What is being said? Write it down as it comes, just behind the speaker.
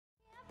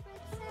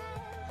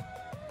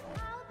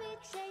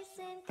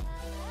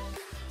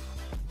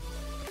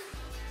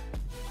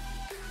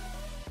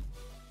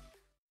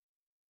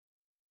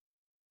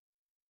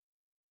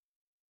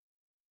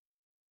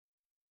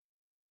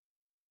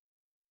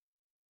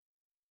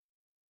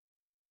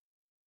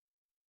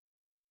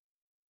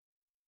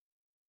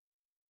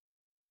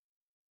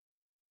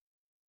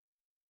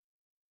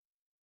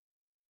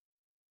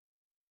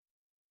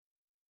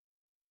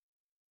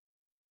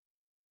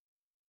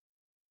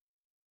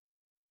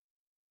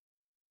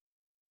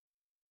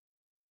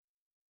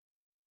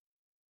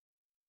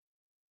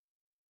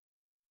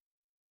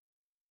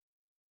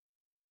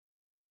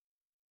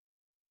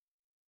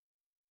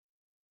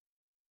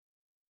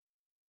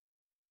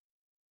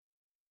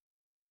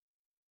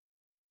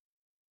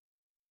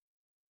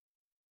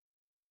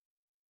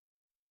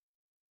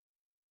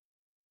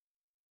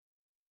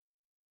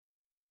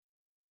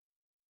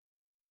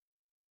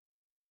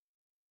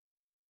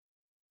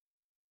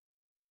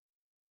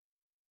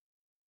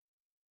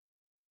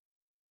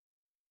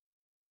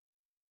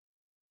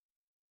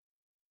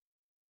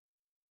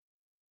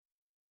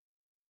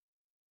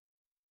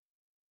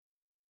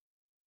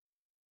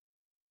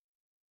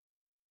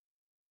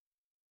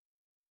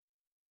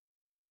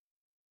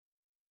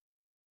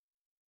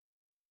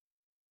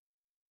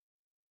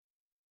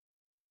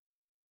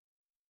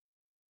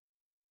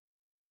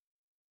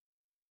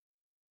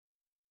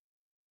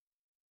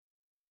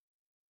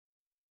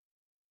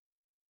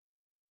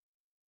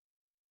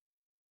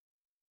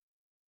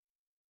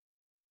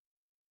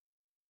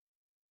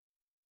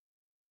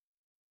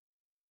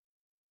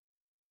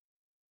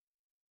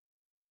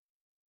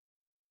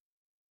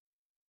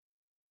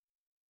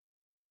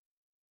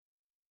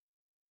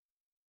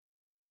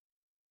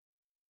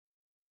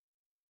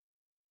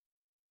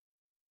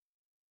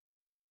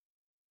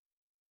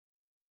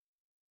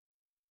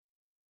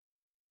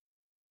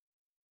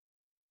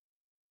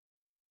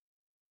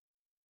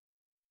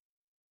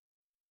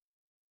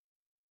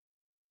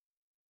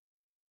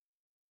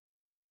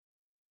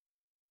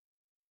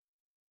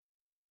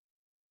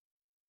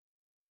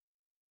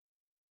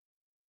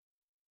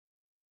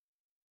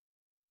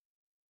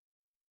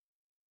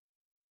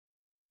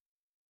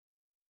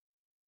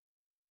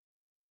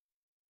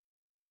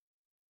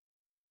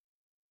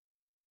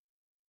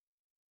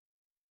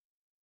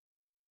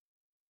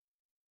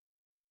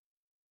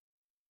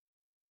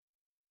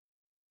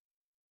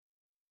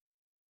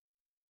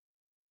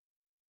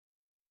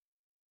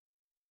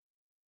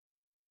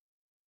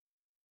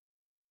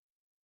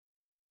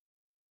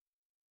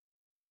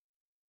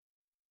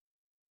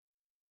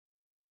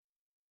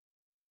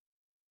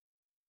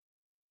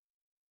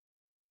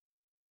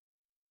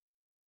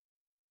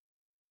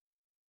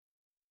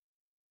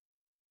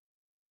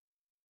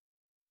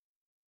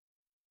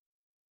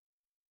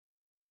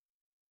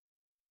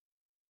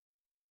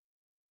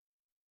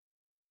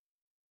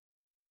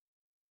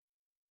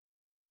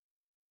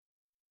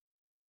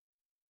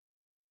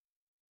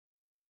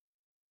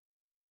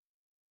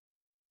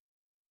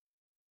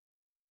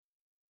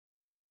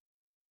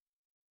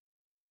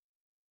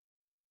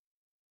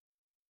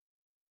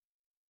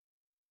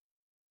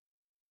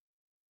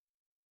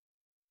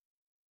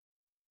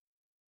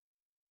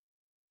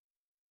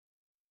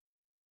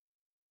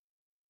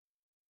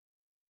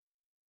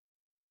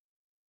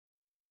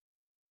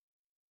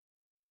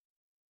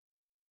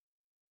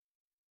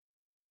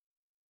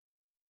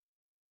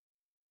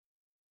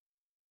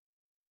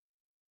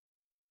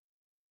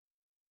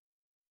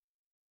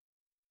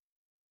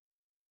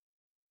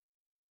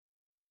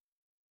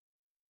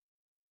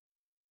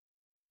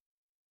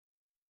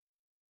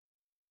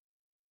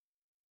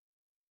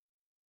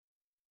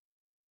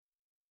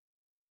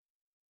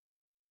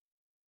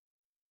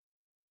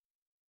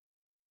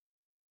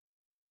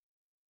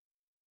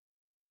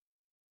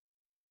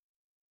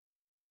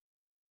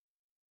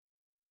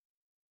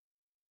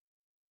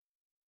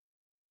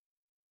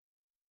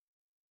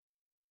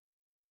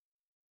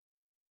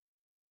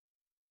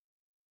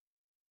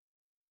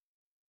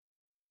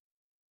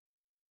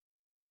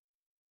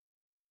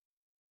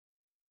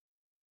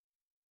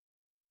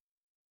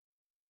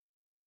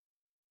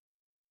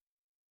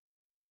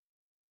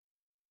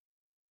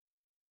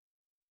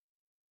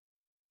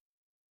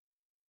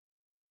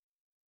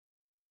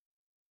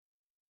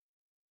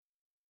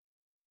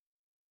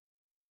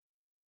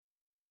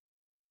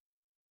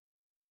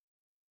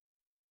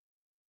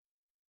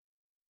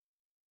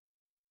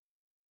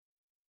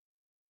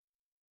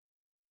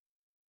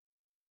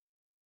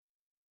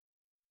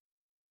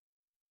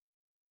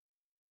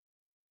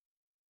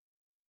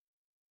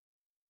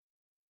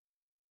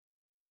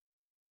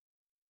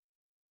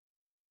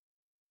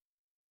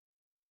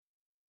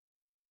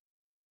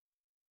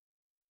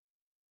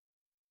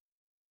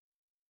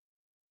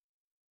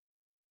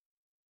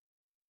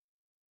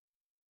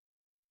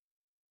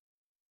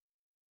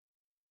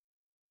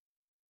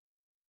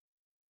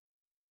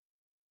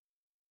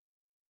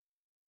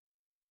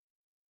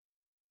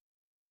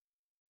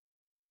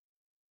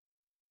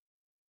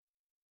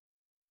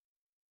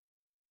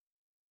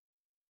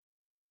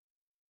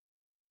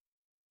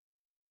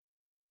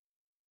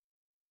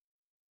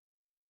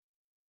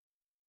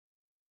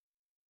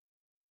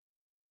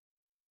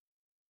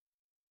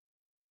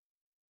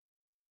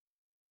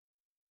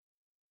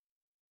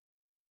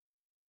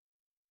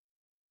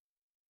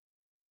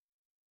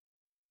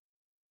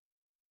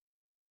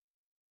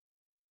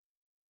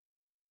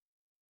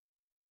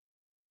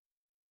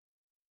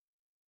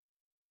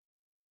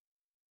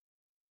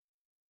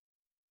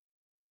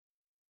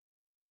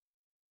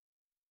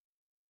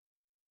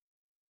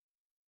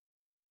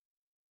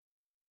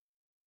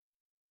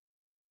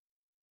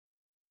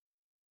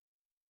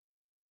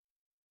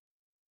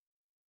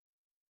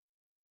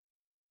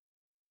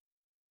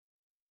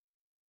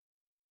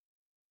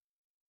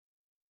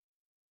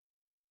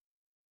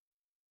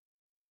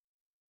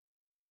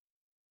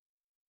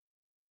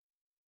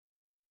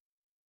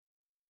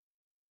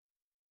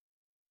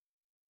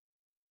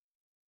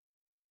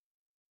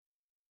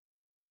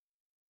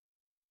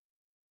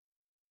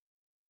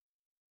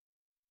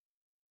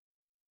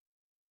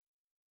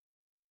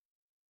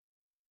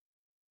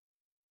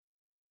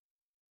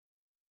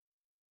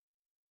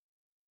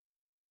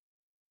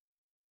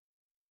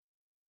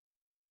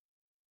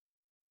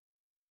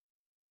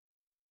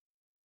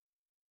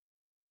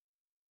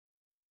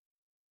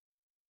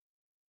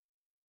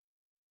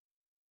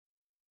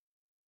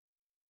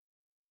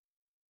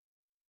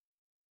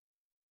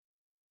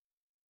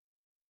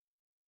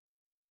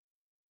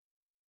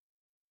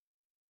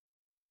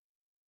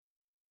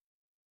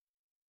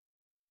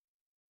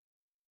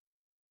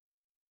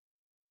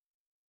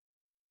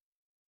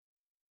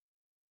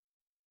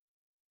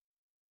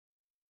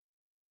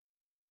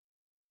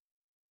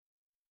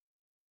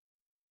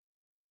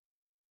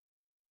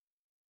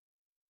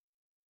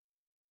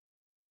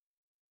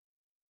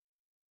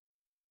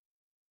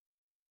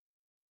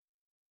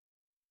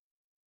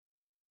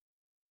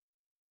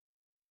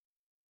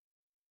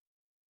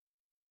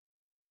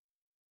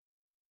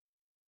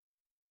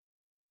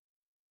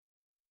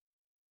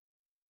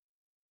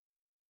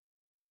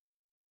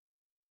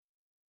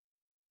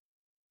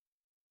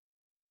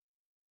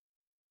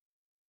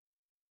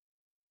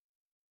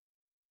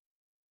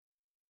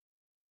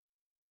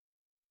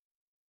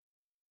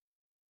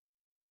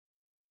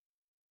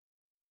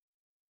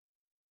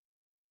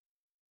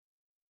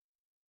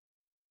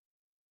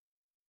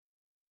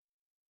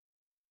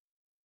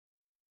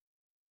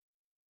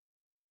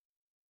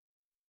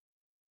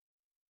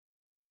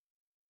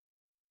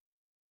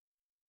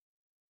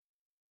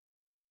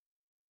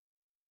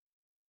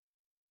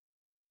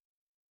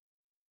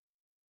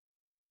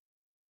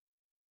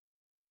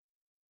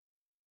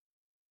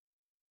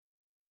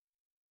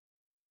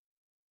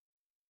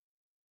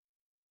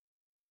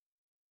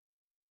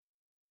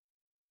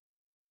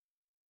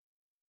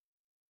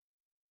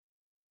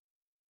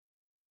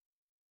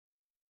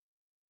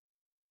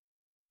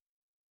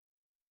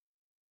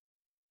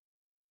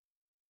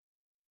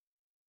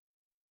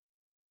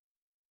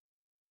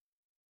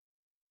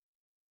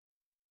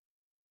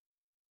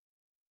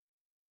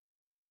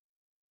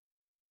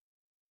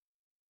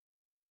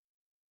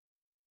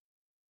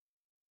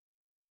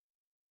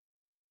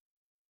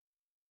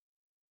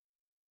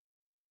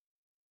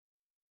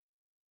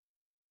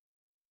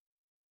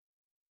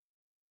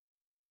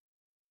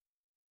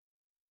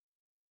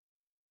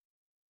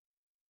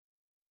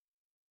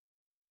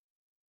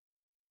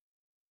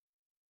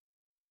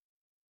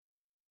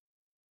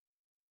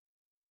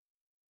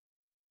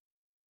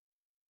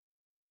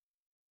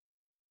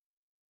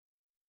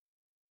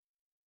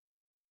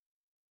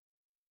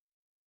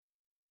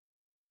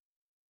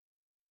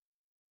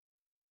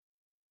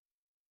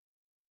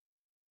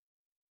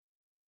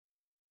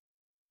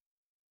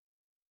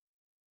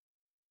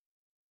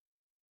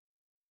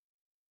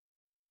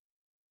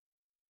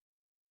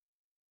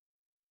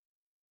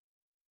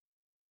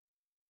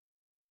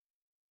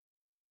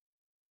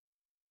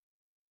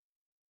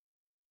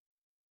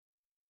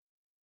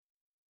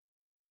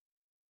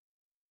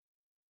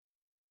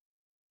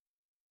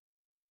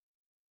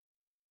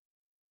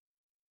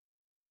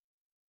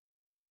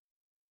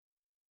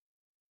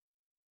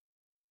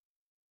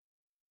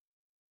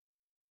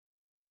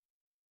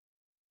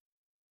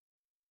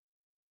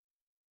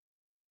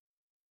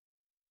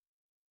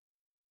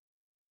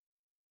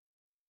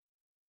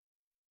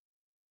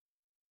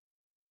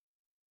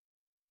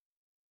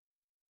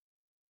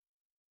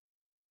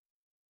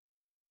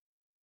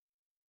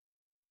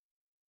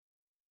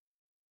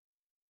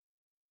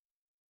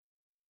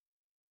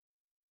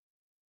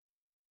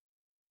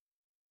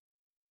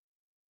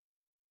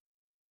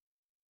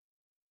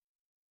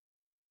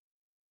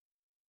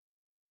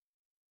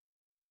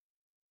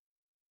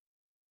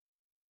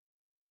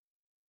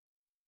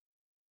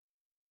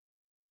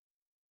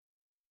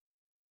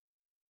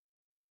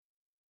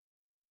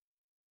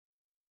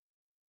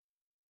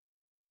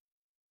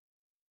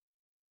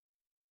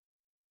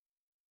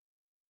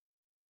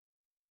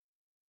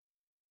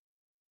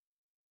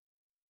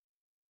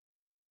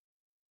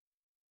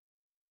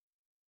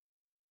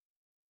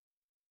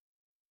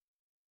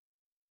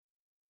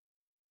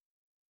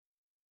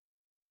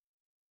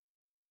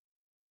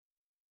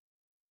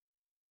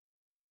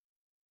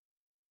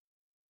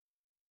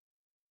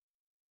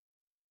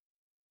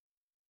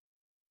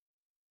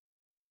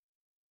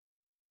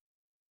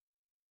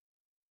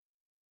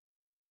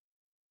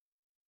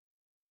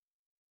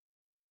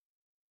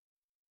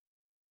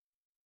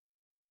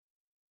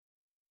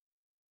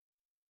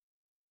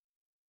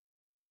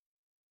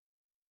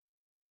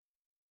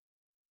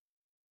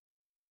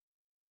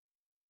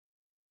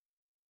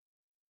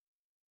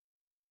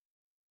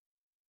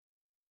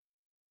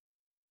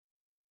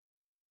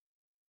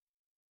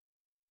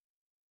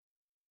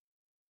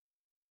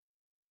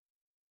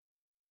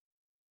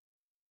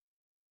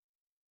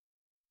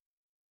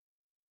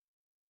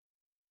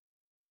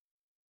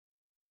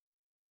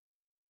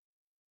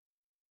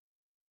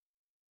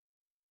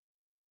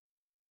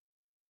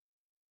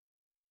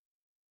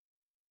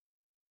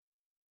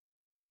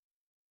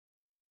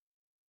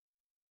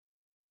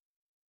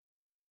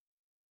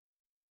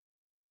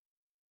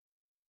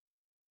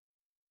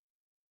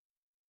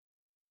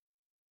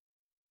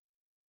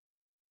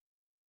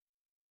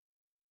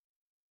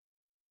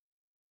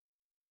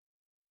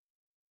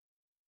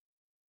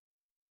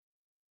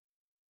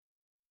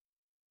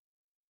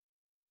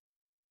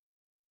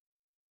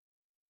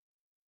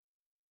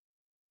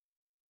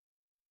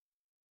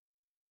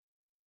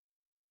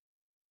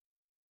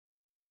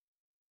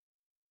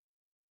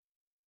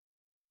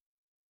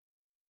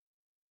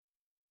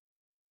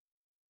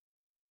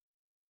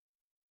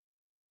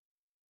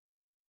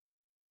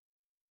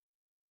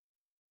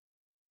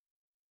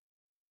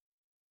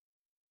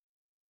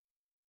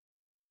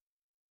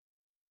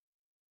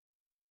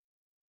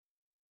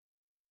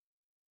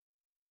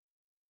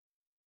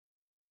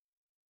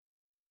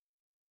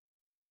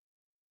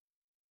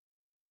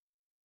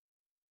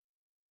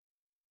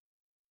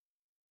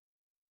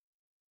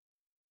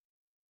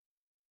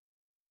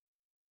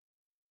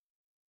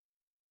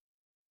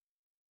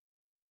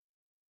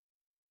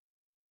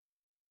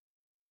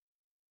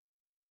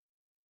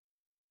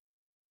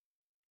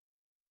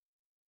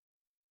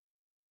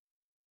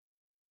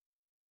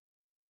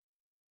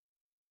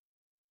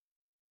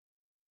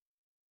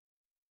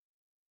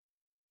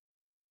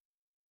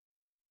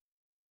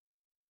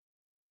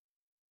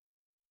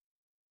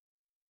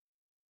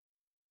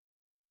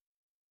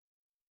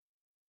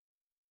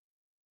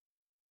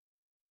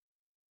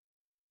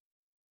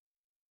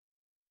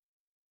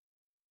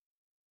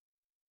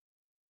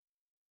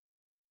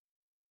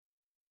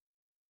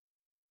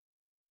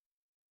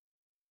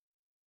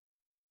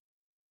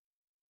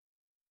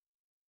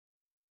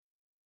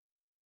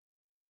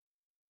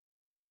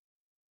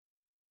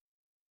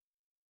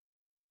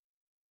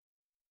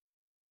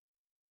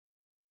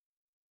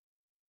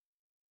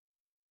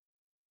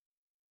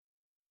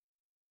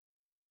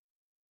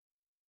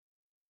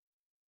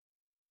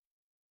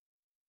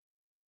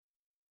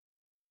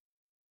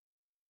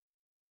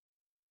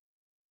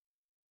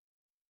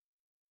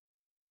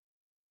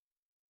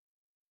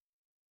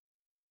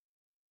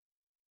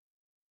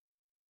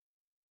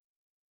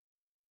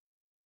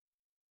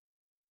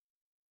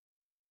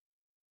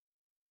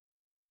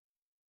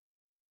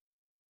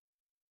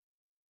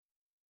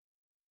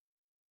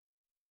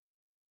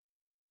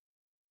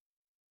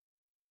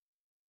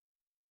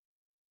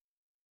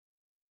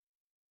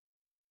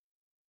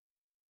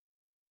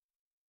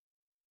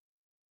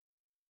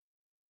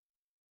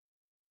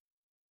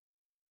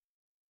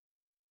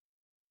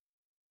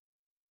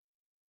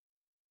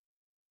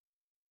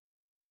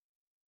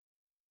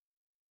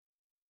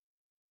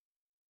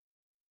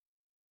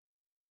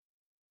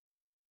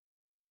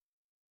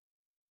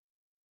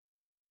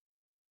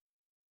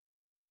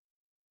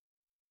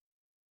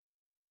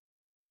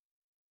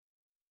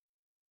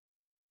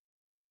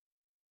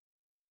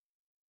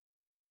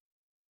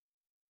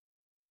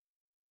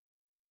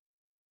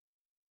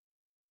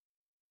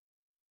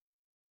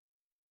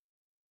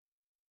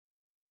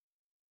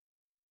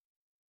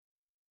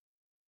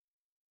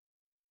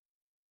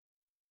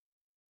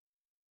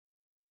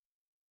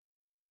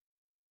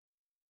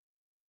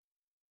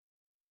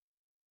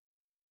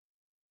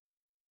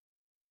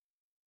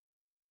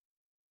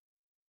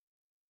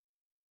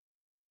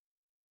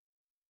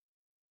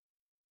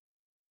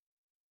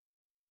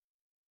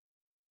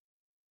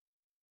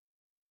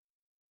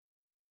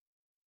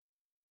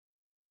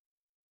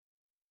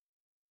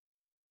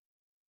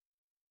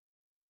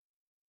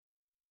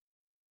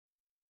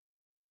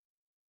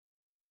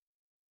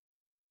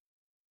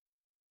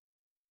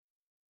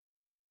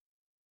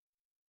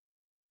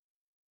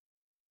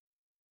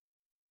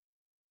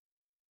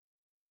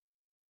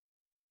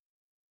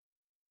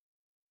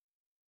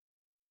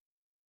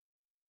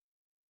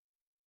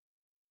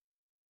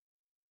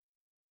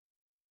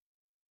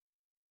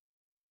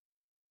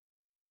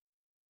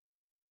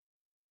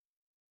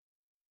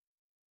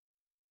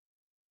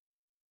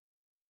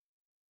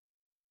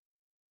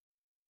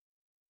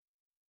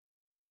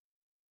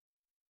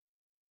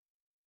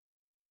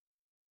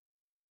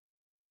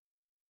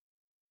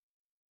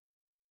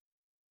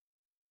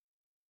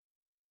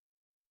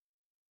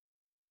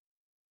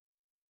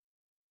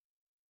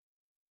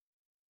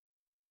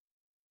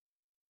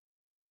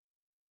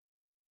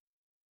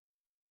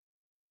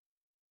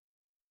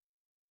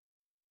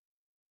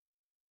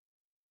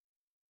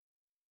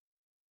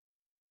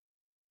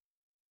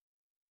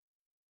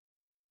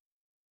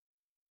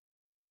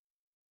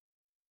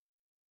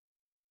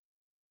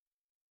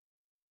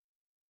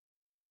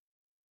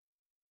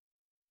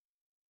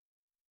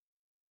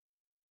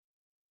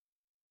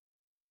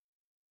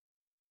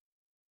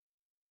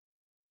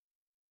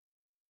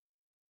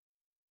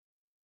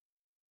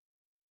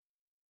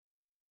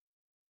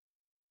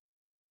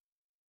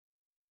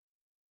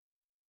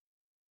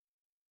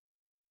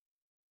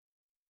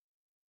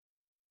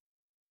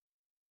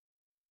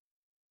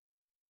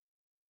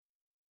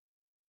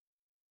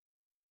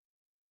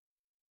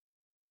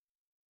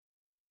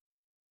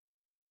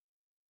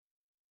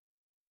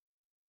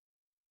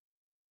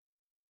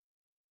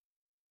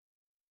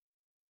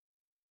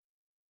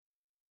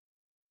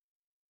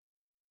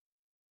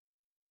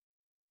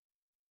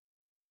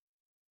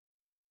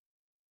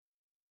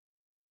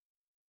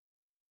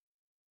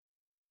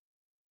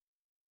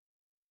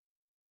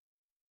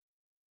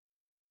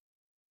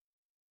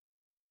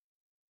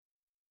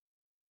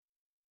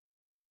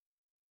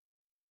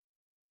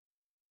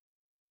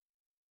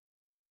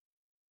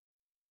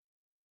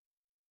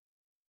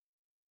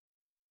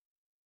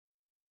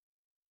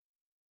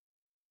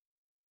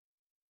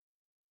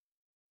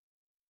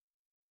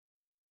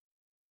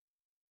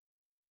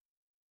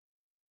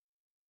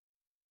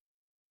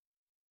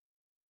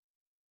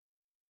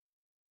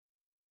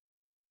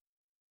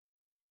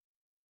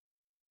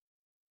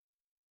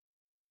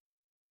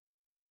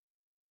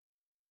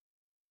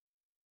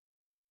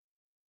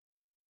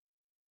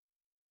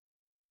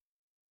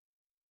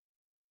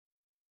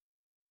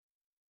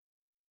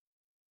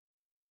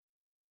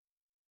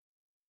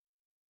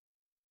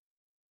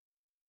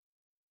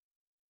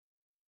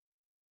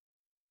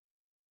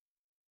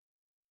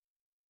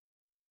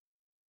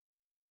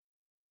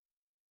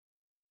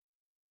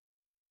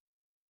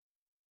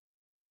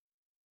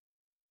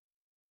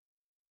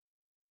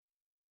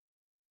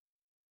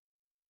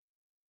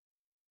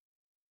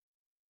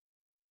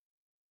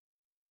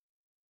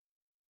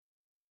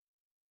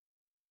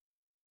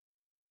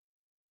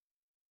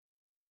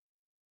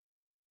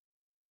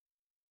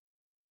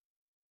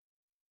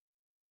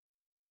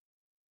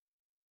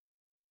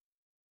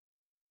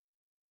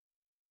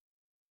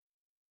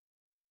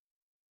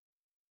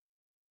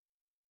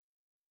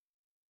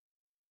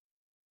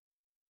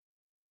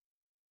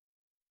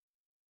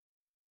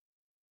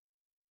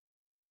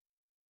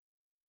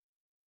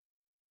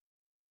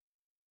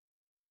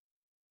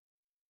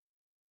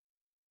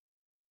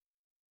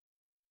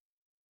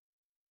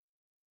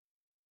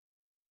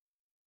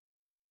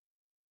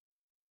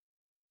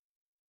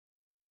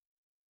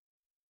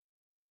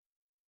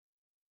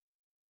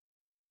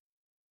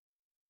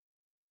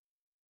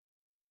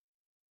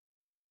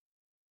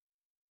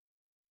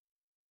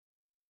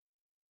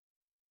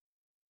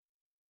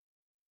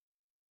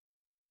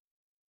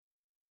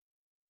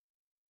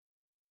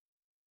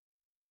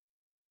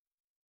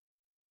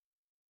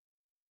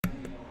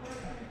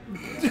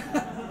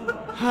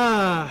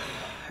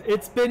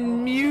It's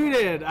been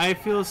muted. I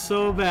feel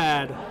so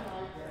bad.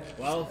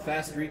 Well,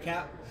 fast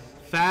recap.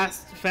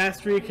 Fast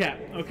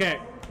recap. Okay.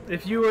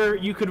 If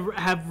you could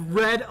have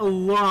read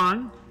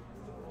along.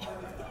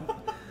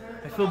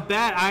 I feel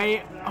bad.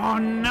 Oh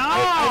no!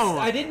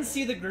 I didn't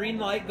see the green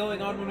light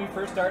going on when we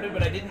first started,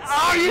 but I didn't.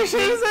 Oh, you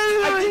should have said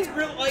it. I didn't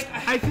really like.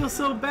 I feel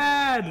so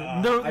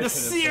bad. The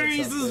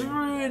series is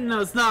ruined. No,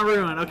 it's not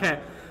ruined. Okay.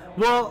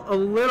 Well, a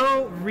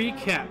little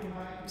recap.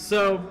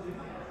 So,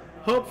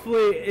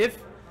 hopefully, if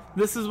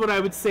this is what I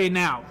would say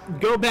now,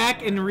 go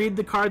back and read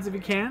the cards if you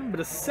can. But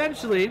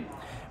essentially,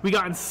 we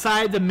got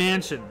inside the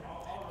mansion,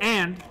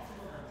 and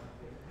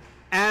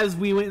as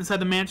we went inside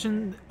the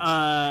mansion,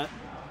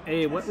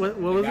 what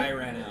was guy it?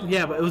 ran out.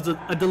 Yeah, but it was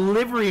a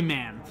delivery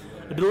man.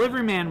 A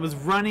delivery man was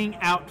running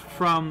out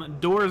from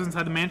doors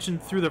inside the mansion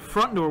through the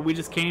front door we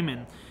just came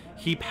in.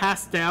 He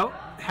passed out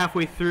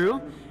halfway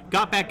through,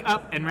 got back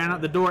up, and ran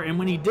out the door. And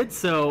when he did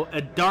so,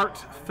 a dart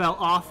fell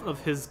off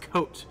of his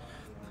coat.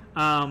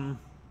 And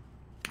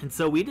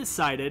so we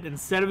decided,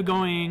 instead of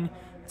going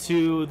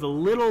to the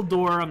little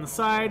door on the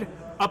side,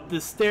 up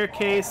the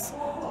staircase,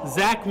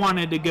 Zach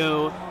wanted to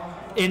go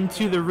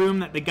into the room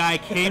that the guy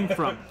came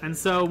from. And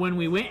so when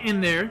we went in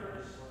there,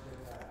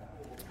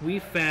 we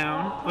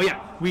found...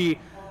 a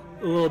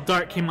little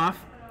dart came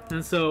off.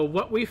 And so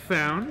what we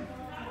found...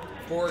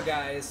 4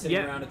 guys sitting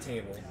around a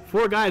table.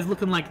 4 guys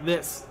looking like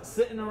this.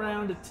 Sitting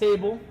around a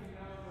table,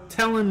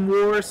 telling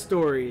war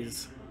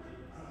stories.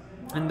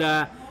 And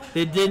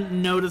they didn't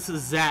notice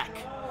Zach.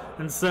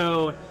 And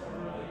so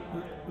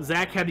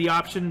Zach had the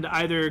option to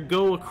either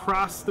go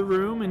across the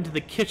room into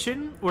the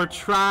kitchen or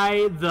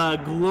try the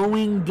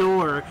glowing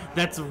door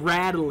that's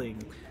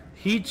rattling.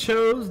 He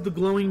chose the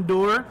glowing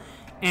door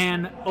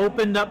and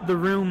opened up the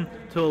room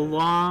to a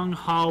long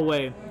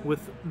hallway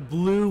with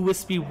blue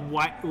wispy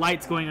white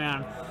lights going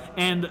around,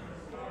 and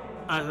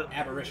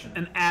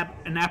an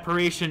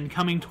apparition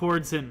coming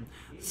towards him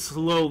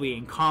slowly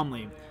and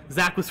calmly.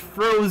 Zach was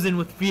frozen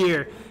with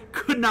fear,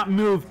 could not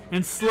move,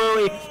 and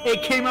slowly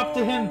it came up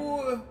to him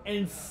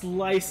and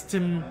sliced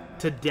him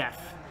to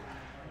death.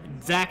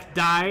 Zach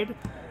died,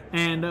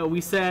 and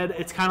we said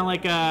it's kind of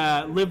like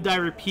a Live, Die,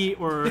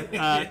 Repeat, or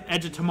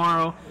Edge of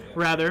Tomorrow,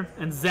 rather.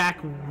 And Zach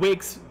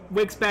wakes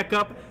back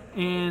up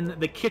in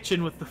the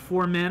kitchen with the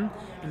 4 men,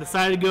 and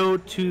decided to go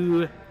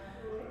to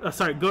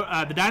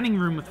the dining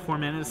room with the 4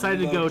 men, and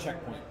decided reload to go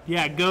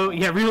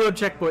checkpoint. Reload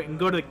checkpoint and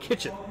go to the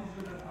kitchen.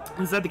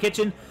 Inside the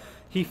kitchen,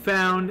 he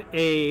found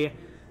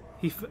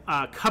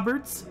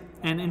cupboards,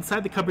 and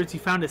inside the cupboards he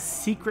found a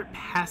secret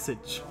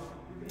passage.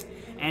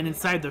 And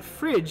inside the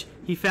fridge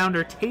he found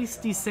our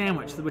tasty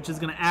sandwich, which is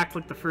going to act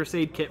like the first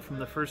aid kit from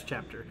the first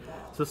chapter.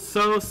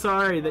 So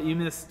sorry that you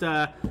missed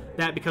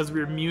that because we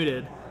were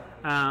muted.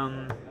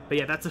 But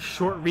yeah, that's a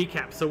short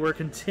recap. So we're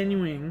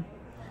continuing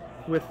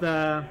with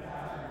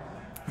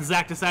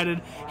Zach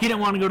decided he didn't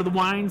want to go to the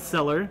wine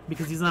cellar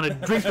because he's not a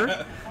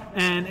drinker,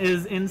 and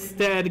is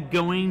instead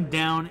going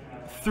down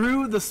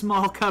through the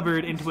small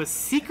cupboard into a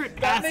secret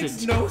passage. That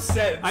makes no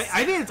sense.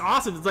 I think it's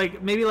awesome. It's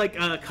like maybe like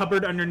a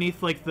cupboard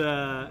underneath like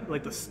the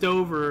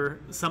stove or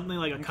something,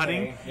 like a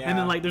cutting, and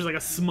then like there's like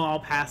a small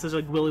passage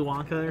like Willy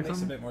Wonka or something.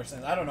 Makes a bit more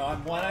sense. I don't know.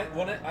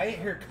 When I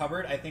hear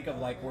cupboard, I think of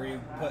like where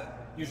you put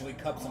usually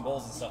cups and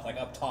bowls and stuff like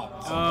up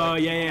top. So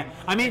yeah.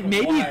 I mean,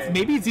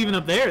 maybe it's even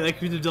up there.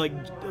 Like you could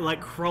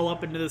like crawl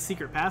up into the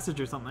secret passage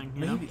or something.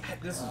 You know?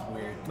 This is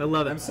weird. I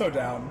love it. I'm so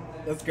down.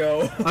 Let's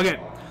go. Okay.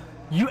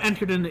 You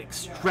entered an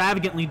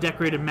extravagantly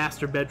decorated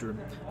master bedroom.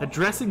 A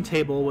dressing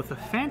table with a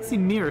fancy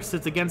mirror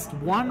sits against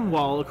one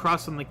wall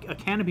across from a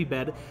canopy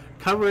bed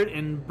covered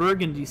in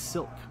burgundy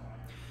silk.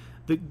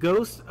 The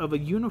ghost of a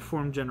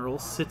uniformed general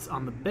sits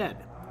on the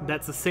bed.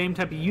 That's the same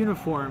type of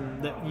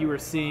uniform that you were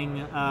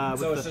seeing.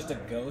 So it's just a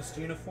ghost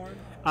uniform?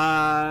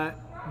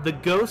 The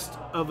ghost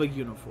of a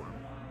uniform.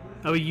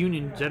 Of a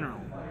Union general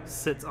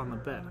sits on the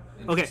bed.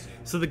 Okay,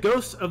 so the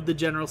ghost of the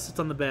general sits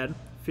on the bed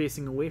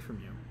facing away from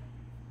you.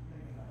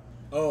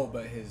 Oh,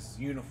 but his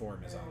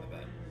uniform is on the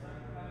bed.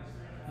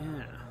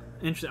 Yeah.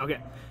 Interesting. Okay.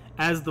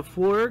 As the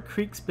floor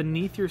creaks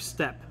beneath your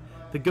step,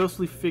 the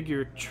ghostly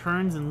figure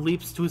turns and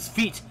leaps to his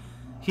feet.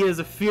 He has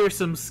a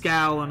fearsome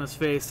scowl on his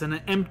face and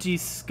an empty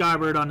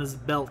scabbard on his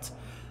belt.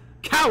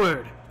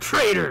 "Coward!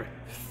 Traitor!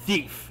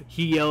 Thief!"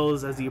 he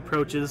yells as he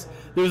approaches.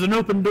 There's an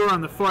open door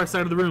on the far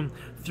side of the room,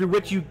 through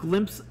which you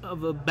glimpse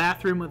of a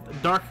bathroom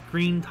with dark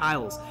green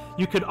tiles.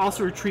 You could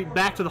also retreat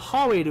back to the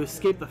hallway to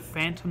escape the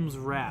phantom's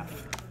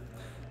wrath.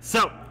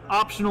 So,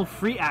 optional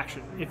free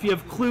action. If you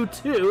have clue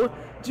 2,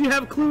 do you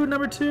have clue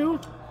number 2?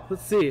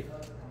 Let's see.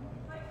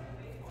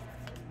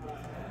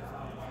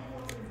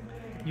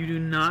 You do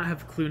not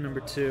have clue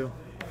number 2.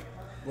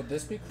 Would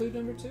this be clue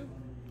number 2?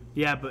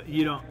 Yeah, but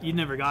you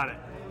never got it.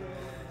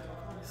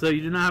 So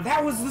you do not have...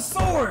 That was the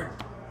sword!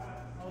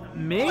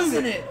 Maybe.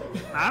 Wasn't it?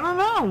 I don't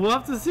know. We'll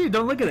have to see.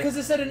 Don't look at Because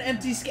it said an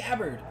empty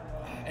scabbard.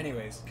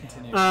 Anyways,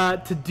 continue.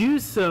 To do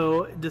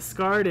so,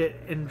 discard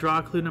it and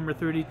draw clue number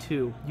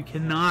 32. You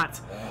cannot.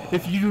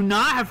 If you do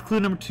not have clue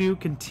number 2,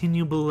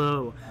 continue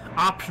below.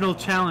 Optional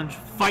challenge,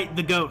 fight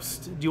the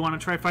ghost. Do you want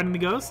to try fighting the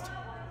ghost?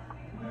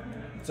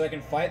 So I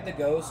can fight the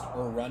ghost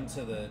or run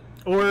to the...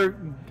 Or,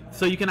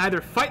 so you can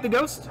either fight the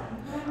ghost,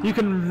 you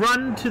can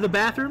run to the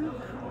bathroom,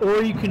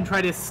 or you can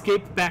try to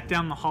escape back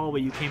down the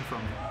hallway you came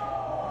from.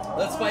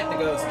 Let's fight the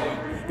ghost,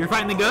 dude. You're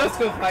fighting the ghost?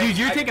 Let's go fight. Dude,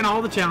 you're taking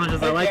all the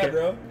challenges. I like it.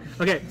 Bro.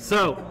 Okay,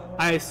 so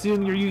I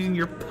assume you're using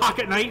your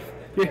pocket knife,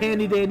 your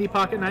handy dandy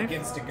pocket knife.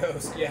 Against a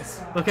ghost,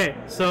 yes. Okay,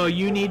 so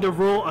you need to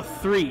roll a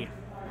 3.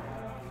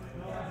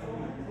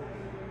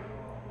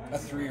 A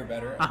 3 or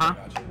better? Uh-huh.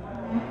 Okay, gotcha.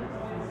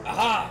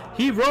 Aha!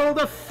 He rolled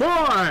a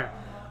 4!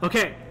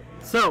 Okay,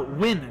 so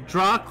win.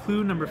 Draw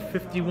clue number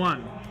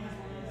 51.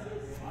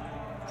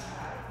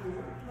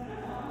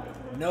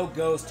 No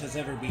ghost has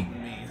ever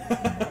beaten me.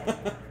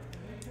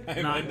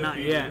 Not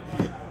yet.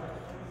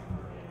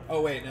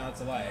 Oh wait, no,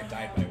 it's a lie. I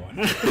died by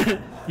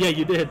 1. Yeah,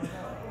 you did.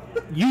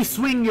 You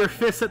swing your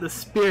fist at the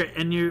spirit,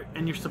 and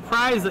you're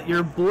surprised that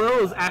your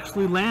blows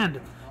actually land.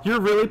 You're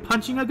really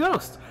punching a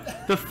ghost.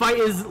 The fight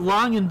is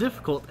long and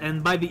difficult,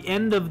 and by the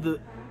end of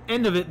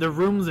it, the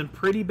room's in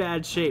pretty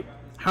bad shape.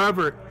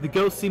 However, the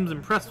ghost seems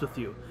impressed with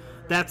you.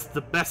 That's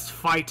the best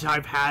fight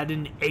I've had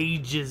in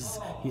ages,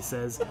 he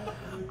says.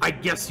 I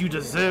guess you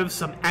deserve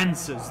some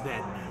answers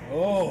then.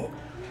 Oh.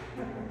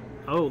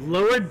 Oh,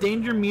 lower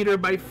danger meter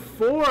by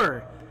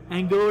 4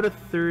 and go to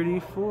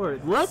 34.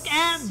 Look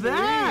at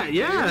that!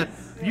 Yeah,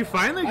 you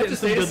finally getting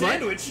some good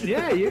luck.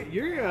 Yeah,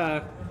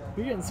 you're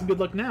getting some good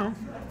luck now.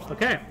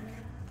 Okay.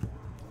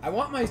 I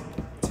want my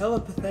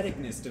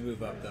telepatheticness to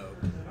move up, though.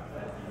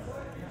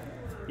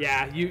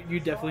 Yeah, you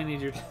definitely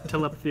need your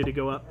telepathy to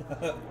go up.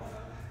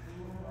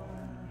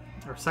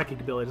 Or psychic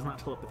ability, it's not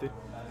telepathy.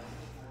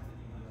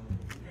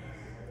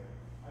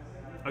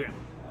 Okay.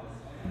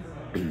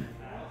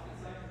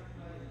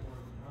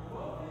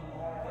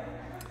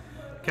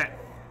 Okay.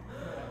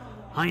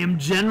 I am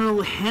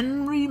General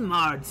Henry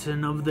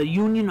Marsden of the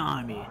Union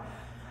Army,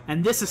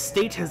 and this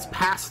estate has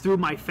passed through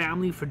my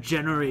family for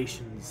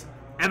generations.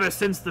 Ever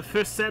since the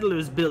first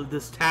settlers built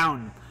this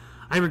town,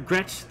 I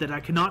regret that I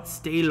cannot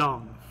stay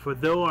long, for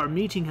though our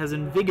meeting has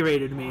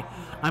invigorated me,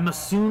 I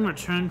must soon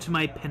return to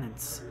my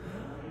penance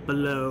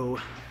below.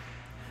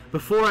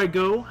 Before I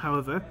go,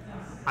 however,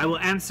 I will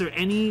answer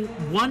any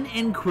one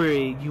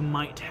inquiry you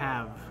might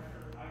have.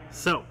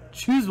 So,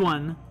 choose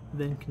one,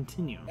 then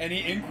continue.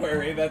 Any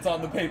inquiry that's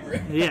on the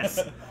paper. Yes.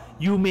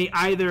 You may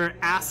either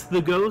ask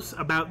the ghost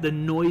about the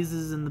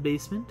noises in the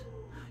basement,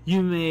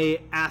 you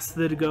may ask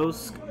the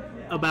ghost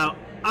about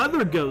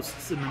other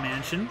ghosts in the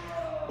mansion,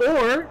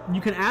 or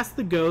you can ask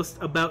the ghost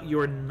about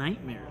your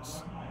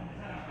nightmares.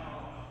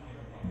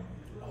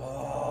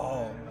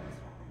 Oh.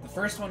 The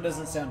first one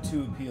doesn't sound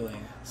too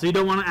appealing. So you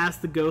don't want to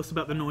ask the ghost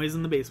about the noise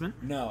in the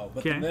basement? No,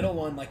 but Okay. the middle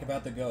one, like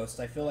about the ghost,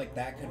 I feel like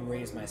that could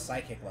raise my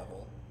psychic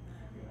level.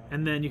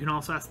 And then you can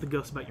also ask the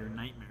ghost about your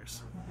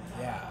nightmares.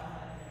 Yeah.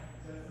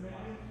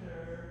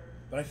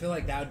 But I feel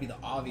like that would be the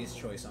obvious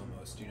choice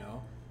almost, you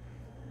know?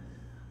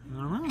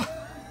 I don't know.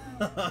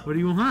 What do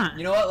you want?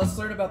 You know what? Let's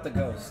learn about the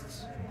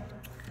ghosts.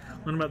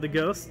 What about the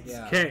ghosts?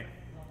 Yeah. Okay.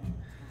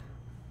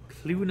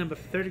 Clue number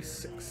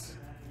 36.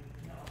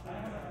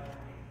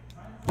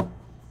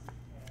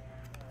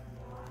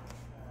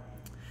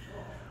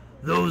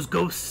 Those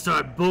ghosts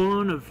are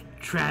born of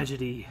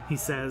tragedy, he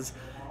says.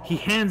 He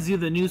hands you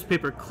the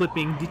newspaper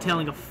clipping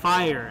detailing a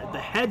fire at the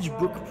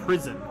Hedgebrook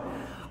prison.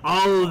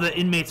 All the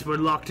inmates were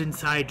locked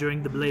inside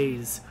during the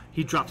blaze.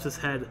 He drops his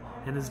head,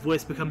 and his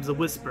voice becomes a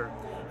whisper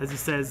as he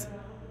says,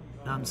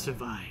 "None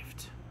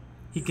survived."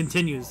 He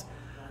continues,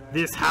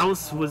 "This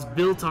house was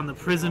built on the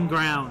prison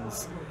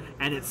grounds,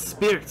 and its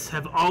spirits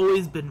have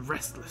always been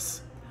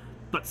restless.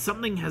 But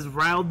something has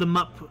riled them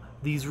up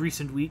these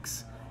recent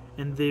weeks,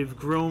 and they've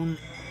grown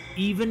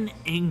even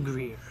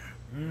angrier."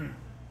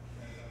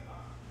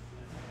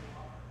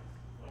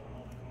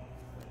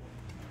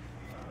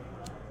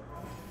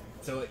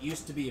 So it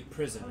used to be a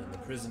prison, and the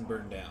prison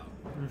burned down.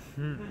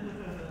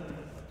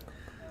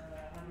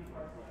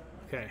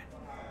 Okay.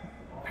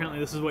 Apparently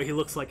this is what he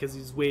looks like as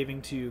he's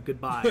waving to you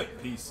goodbye.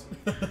 Peace.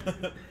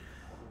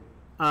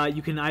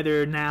 You can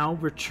either now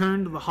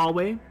return to the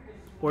hallway,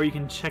 or you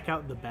can check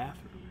out the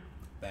bathroom.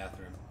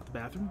 Bathroom. The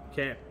bathroom?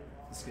 Okay.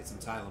 Let's get some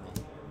Tylenol.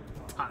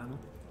 Time.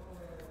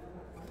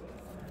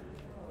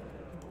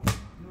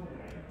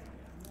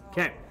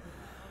 Okay.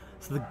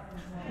 So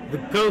the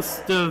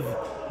ghost of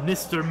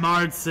Mr.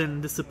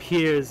 Marsden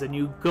disappears, and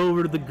you go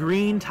over to the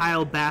green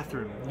tile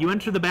bathroom. You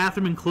enter the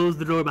bathroom and close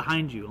the door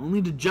behind you,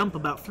 only to jump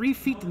about 3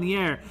 feet in the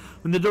air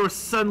when the door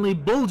suddenly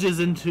bulges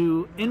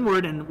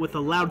inward and with a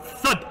loud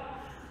thud.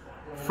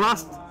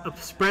 Frost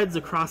spreads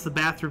across the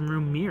bathroom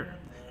room mirror,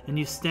 and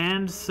you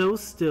stand so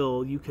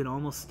still you can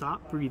almost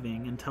stop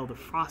breathing until the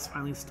frost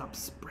finally stops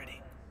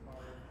spreading.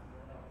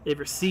 It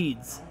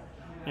recedes,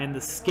 and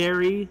the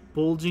scary,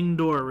 bulging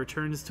door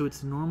returns to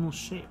its normal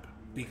shape.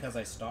 Because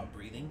I stopped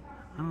breathing?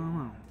 I don't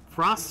know.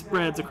 Frost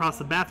spreads across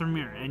the bathroom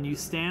mirror, and you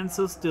stand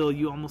so still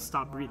you almost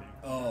stop breathing.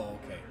 Oh,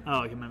 okay.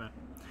 Oh, okay, my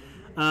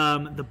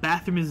bad. The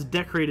bathroom is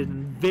decorated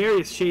in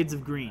various shades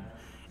of green,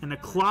 and a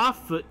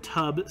clawfoot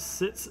tub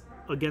sits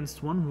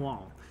against one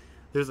wall.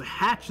 There's a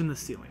hatch in the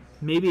ceiling.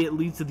 Maybe it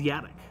leads to the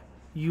attic.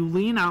 You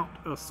lean out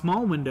a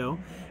small window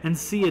and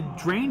see a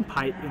drain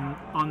pipe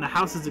on the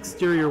house's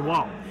exterior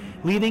wall.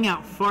 Leading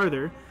out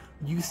farther,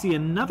 you see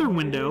another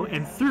window,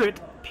 and through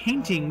it,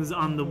 paintings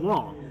on the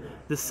wall.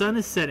 The sun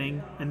is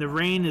setting, and the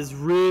rain is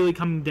really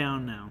coming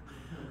down now.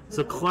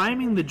 So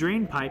climbing the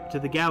drain pipe to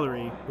the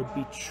gallery would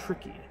be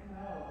tricky.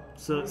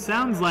 So it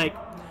sounds like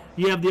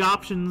you have the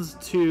options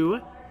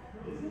to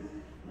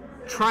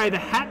try the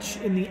hatch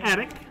in the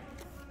attic,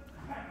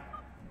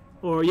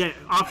 or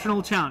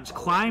optional challenge,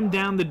 climb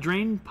down the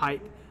drain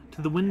pipe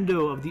to the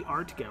window of the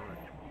art gallery.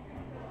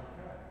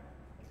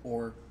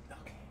 Or,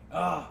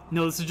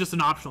 No, this is just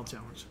an optional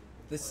challenge.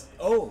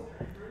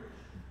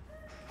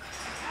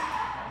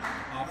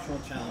 Optional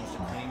challenge to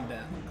climb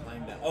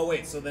down. Oh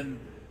wait, so then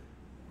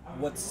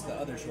what's the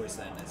other choice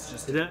then? It's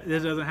just It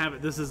doesn't have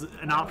it. This is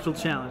an optional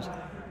challenge.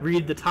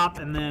 Read the top,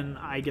 and then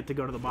I get to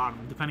go to the bottom,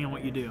 depending on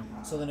what you do.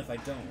 So then if I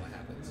don't, what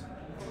happens?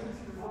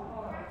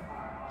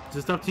 It's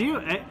just up to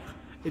you.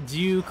 Do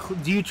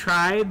you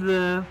try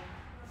the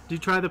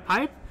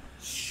pipe?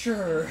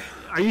 Sure.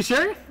 Are you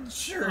sure?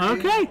 Sure.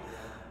 Okay.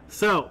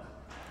 So,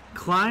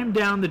 climb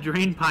down the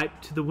drain pipe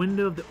to the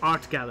window of the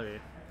art gallery.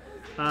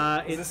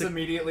 Is this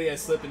immediately I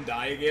slip and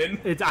die again?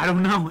 I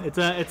don't know. It's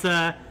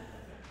a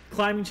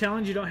climbing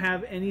challenge. You don't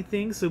have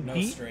anything, so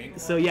No strength.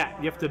 So yeah,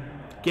 you have to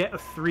get a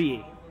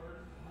 3.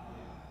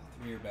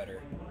 3 or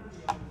better.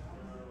 Oh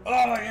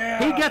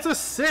yeah. He gets a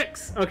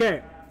 6.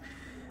 Okay.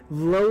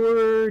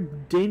 Lower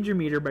danger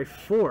meter by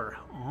 4.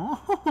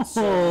 Oh.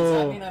 So does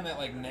that mean I'm at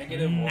like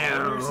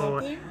 -1 or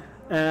something?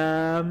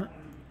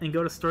 And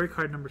go to story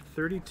card number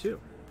 32.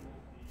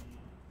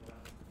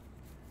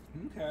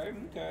 Okay.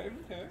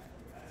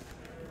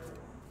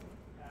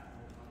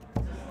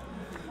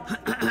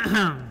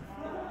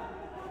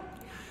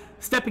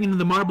 Stepping into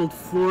the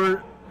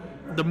marble-floored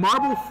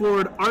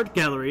art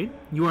gallery,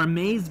 you are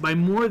amazed by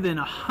more than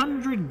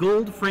 100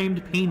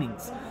 gold-framed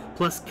paintings,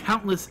 plus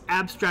countless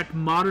abstract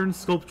modern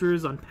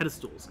sculptures on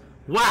pedestals.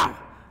 Wow!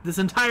 This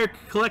entire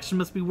collection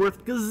must be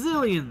worth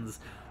gazillions!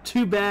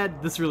 Too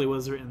bad, this really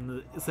was written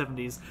in the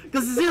 70s.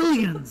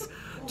 Gazillions!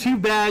 Too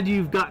bad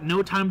you've got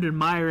no time to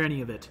admire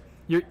any of it.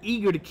 You're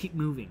eager to keep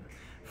moving.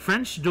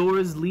 French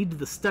doors lead to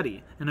the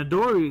study, and a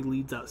doorway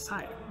leads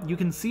outside. You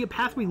can see a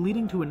pathway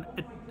leading to an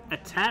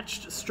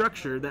attached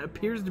structure that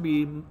appears to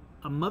be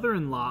a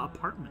mother-in-law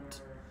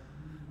apartment.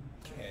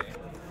 Okay.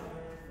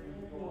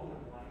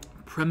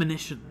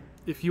 Premonition.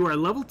 If you are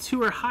level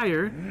 2 or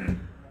higher,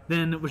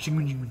 then it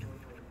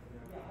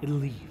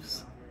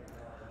leaves.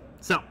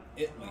 So,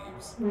 It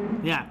leaves.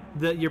 yeah,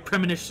 your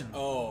premonition.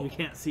 Oh. You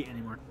can't see it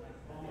anymore.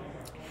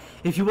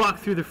 If you walk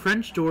through the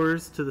French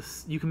doors to the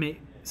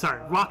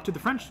walk to the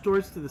French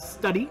doors to the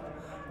study,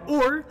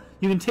 or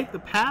you can take the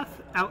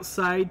path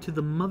outside to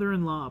the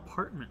mother-in-law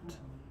apartment.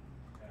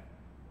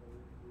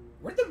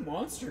 Where'd the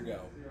monster go?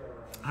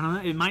 I don't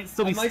know. It might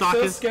still be I'm like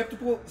stalking.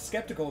 so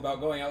skeptical about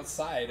going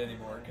outside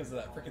anymore because of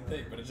that freaking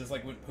thing, but it just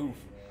like went poof.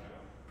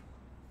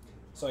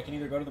 So I can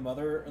either go to the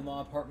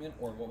mother-in-law apartment,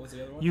 or what was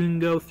the other one? You can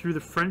go through the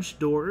French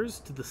doors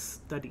to the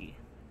study.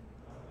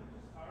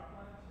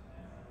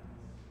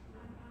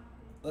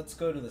 Let's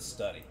go to the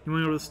study. You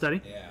want to go to the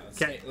study? Yeah.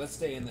 Okay. Let's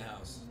stay in the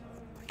house.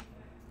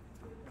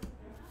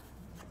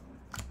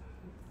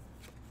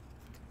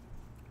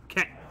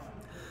 Okay.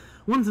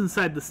 Once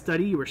inside the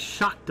study, you are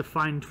shocked to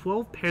find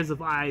 12 pairs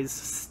of eyes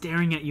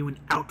staring at you in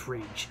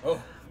outrage.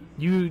 Oh.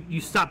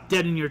 You stop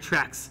dead in your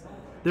tracks.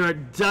 There are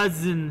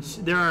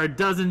a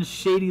dozen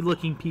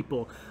shady-looking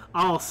people,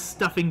 all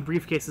stuffing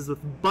briefcases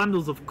with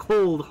bundles of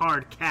cold,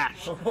 hard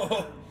cash.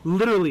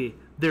 Literally,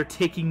 they're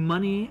taking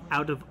money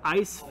out of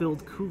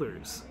ice-filled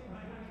coolers.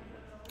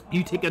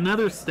 You take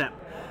another step,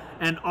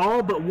 and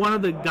all but one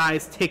of the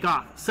guys take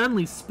off,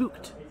 suddenly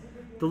spooked.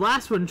 The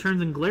last one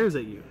turns and glares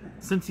at you.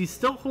 Since he's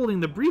still holding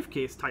the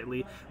briefcase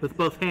tightly with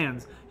both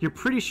hands, you're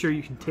pretty sure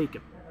you can take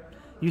him.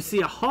 You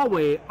see a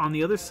hallway on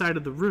the other side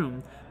of the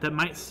room that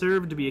might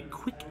serve to be a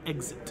quick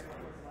exit.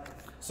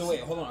 So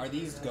wait, hold on. Are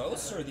these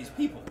ghosts or are these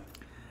people?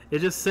 It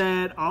just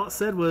said, all it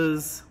said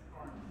was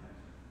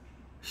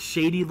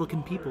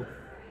shady-looking people.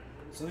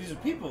 So these are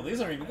people. These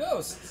aren't even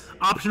ghosts.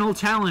 Optional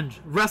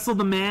challenge. Wrestle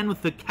the man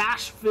with the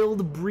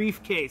cash-filled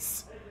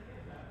briefcase.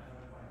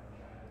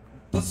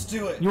 Let's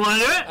do it. You want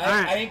to do it? All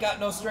right. I ain't got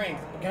no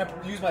strength. Can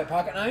I use my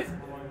pocket knife?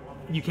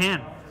 You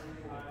can.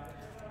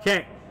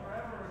 Okay.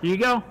 Here you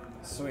go.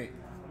 Sweet.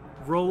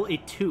 Roll a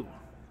 2.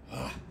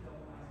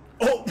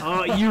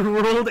 Oh! You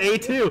rolled a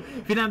 2. If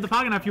you didn't have the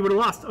pocket knife, you would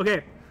have lost.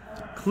 Okay.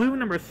 Clue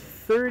number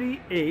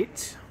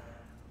 38.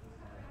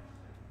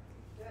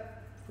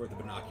 For the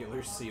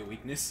binoculars, see a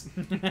weakness.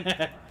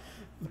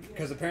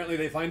 Because apparently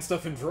they find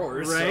stuff in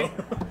drawers. Right.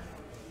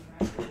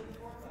 So.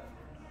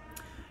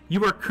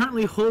 You are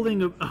currently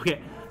holding a... Okay,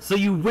 so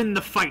you win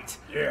the fight.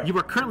 Yeah. You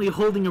are currently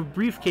holding a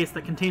briefcase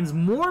that contains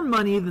more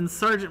money than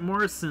Sergeant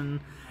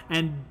Morrison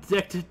and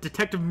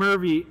Detective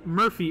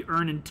Murphy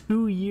earn in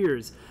 2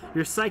 years.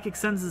 Your psychic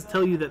senses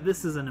tell you that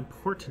this is an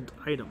important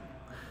item.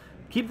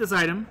 Keep this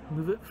item.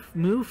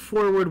 Move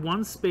forward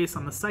 1 space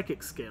on the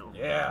psychic scale.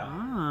 Yeah.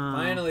 Ah.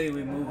 Finally,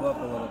 we move up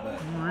a little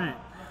bit. All right.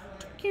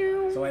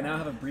 So I now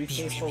have a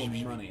briefcase full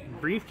of money.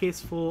 Briefcase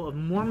full of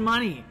more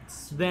money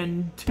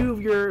than 2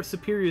 of your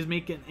superiors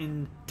make it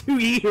in 2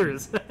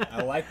 years.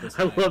 I like this.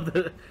 I love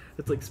that.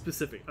 It's like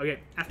specific. Okay.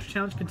 After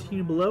challenge,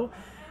 continue below.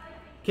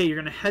 Okay, you're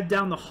gonna head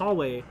down the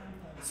hallway.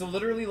 So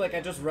literally, like,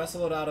 I just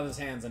wrestle it out of his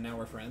hands, and now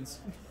we're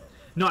friends.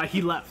 No,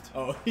 he left.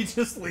 Oh, he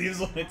just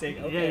leaves when I take.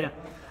 Okay. Yeah.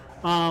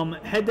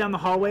 Head down the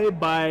hallway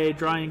by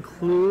drawing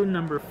clue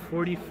number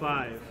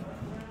 45.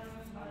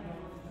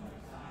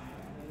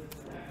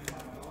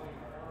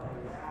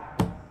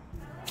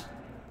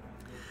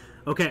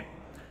 Okay.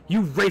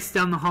 You race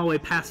down the hallway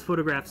past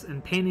photographs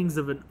and paintings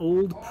of an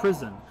old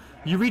prison.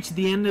 You reach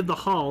the end of the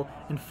hall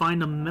and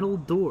find a metal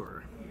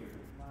door.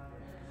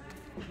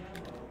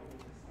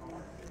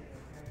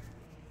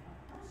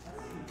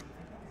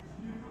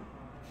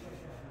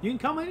 You can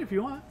come in if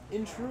you want.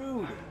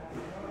 Intrude.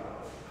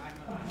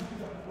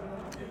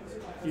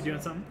 You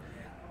doing something?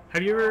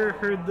 Have you ever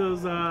heard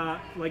those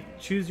like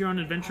choose your own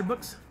adventure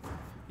books?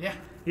 Yeah,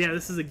 Yeah,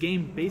 this is a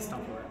game based off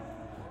of it.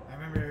 I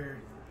remember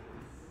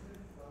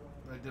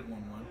I did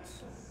one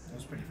once. It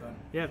was pretty fun.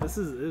 Yeah, it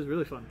is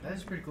really fun. That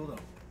is pretty cool though.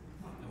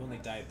 I've only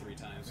died 3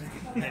 times.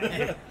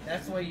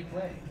 That's the way you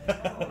play.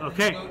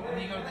 Okay. And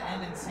then you go to the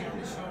end and see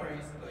the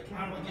stories. Like,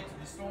 how do I get to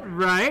the story?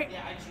 Right?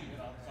 Yeah, I cheated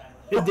all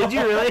the time. Did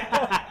you really?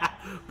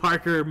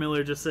 Parker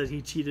Miller just said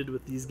he cheated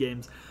with these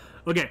games.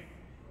 Okay.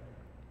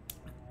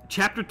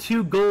 Chapter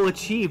 2 goal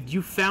achieved.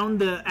 You found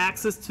the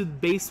access to the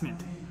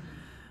basement.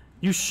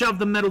 You shove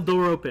the metal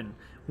door open.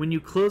 When you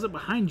close it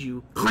behind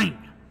you,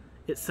 clang!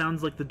 It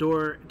sounds like the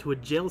door to a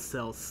jail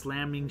cell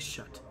slamming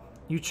shut.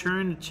 You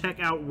turn to check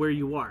out where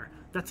you are.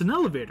 That's an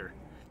elevator.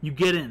 You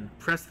get in,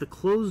 press the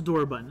closed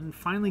door button, and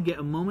finally get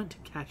a moment to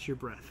catch your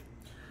breath.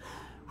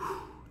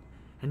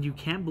 And you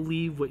can't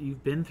believe what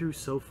you've been through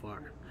so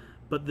far.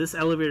 But this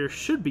elevator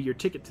should be your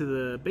ticket to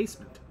the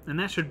basement, and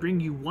that should bring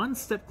you 1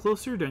 step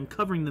closer to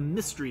uncovering the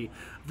mystery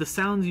of the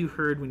sounds you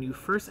heard when you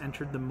first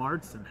entered the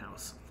Marsden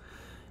house.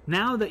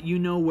 Now that you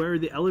know where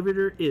the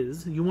elevator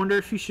is, you wonder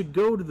if you should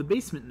go to the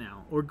basement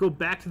now, or go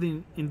back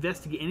to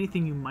investigate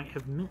anything you might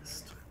have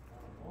missed.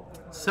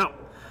 So,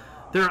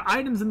 there are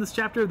items in this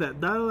chapter that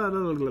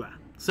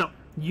So,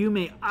 you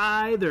may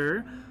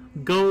either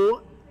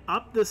go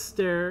up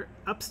the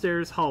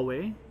upstairs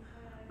hallway.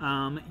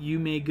 You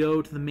may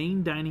go to the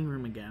main dining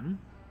room again.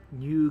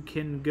 You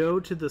can go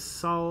to the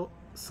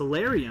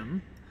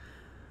solarium.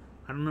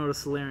 I don't know what a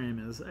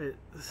solarium is. It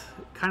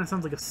kind of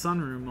sounds like a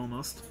sunroom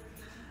almost.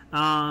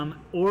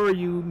 Or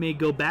you may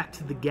go back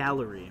to the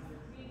gallery.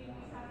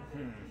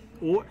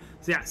 Or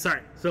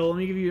sorry. So let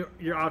me give you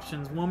your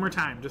options one more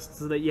time, just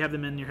so that you have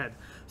them in your head.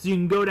 So you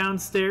can go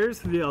downstairs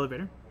through the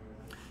elevator.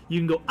 You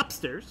can go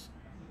upstairs.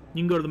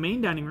 You can go to the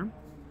main dining room.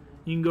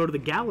 You can go to the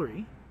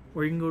gallery,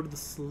 or you can go to the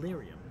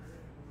solarium.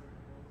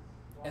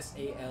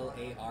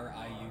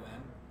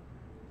 Salarium.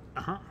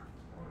 Uh-huh.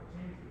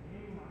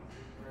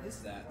 What is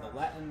that? The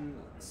Latin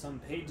 "some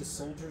paid to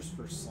soldiers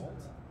for salt"?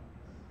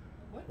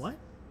 What?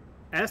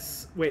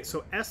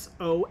 So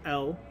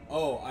S-O-L...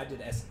 Oh, I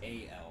did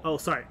S-A-L. Oh,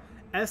 sorry.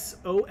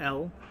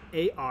 S-O-L-A-R-I-U-M.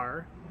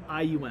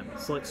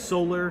 So like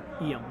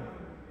solar-ium.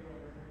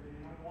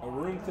 A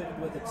room fitted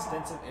with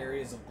extensive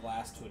areas of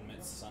glass to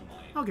admit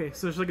sunlight. Okay,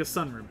 so it's like a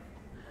sunroom.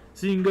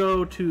 So you can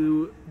go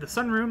to the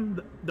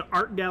sunroom, the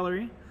art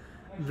gallery,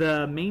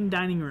 the main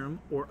dining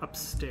room, or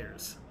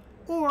upstairs.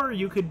 Or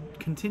you could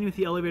continue with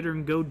the elevator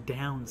and go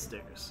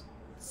downstairs.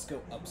 Let's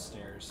go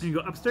upstairs. You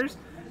go upstairs?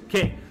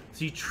 Okay,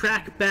 so you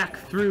track back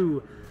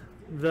through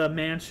the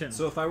mansion.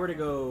 So if I were to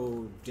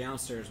go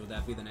downstairs, would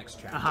that be the next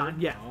chapter?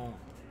 Yeah. Oh.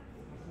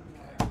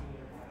 Okay.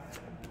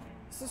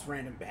 What's this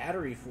random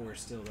battery for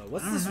still, though?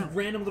 What's this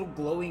random little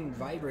glowing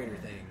vibrator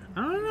thing?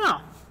 I don't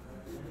know.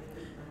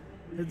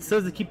 It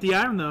says to keep the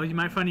item, though. You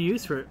might find a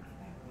use for it.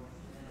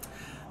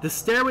 The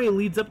stairway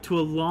leads up to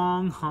a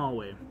long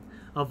hallway.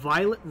 A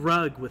violet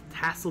rug with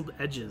tasseled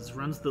edges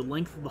runs the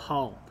length of the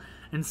hall,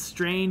 and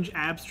strange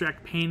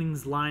abstract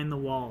paintings line the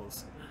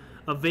walls.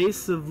 A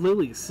vase of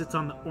lilies sits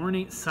on the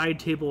ornate side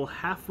table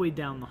halfway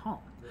down the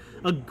hall.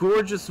 A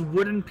gorgeous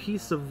wooden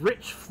piece of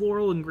rich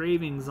floral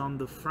engravings on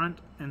the front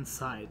and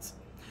sides.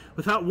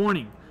 Without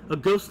warning, a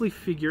ghostly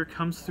figure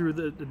comes through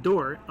the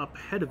door up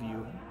ahead of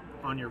you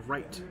on your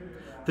right.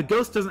 The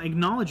ghost doesn't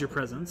acknowledge your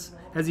presence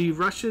as he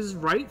rushes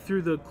right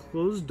through the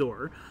closed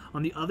door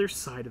on the other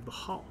side of the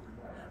hall.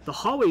 The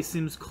hallway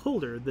seems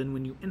colder than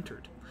when you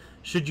entered.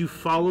 Should you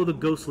follow the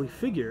ghostly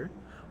figure,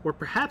 or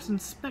perhaps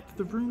inspect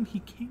the room he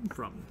came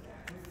from?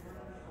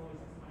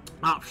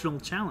 Optional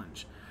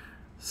challenge.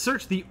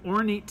 Search the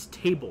ornate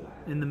table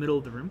in the middle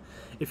of the room.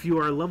 If you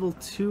are level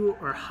 2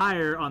 or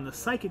higher on the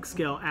psychic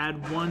scale,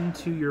 add 1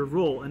 to your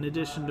roll in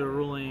addition to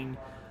rolling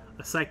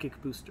a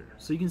psychic booster.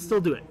 So you can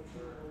still do it.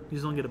 You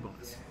just don't get a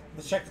bonus.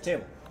 Let's check the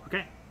table.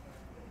 Okay.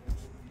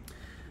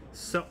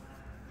 So,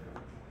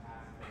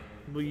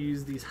 we'll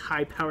use these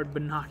high-powered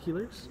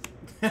binoculars.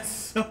 That's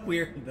so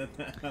weird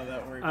how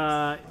that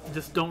works.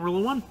 Just don't roll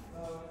a 1.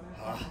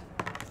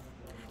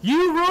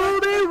 You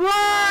rolled a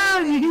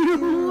 1! You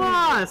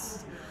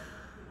lost!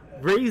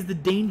 Raise the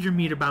danger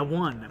meter by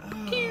 1.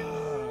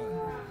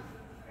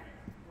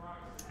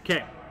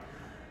 Okay.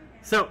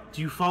 So,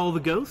 do you follow the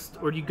ghost,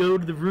 or do you go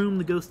to the room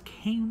the ghost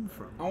came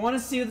from? I want to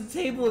see the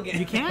table again.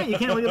 You can't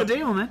look at the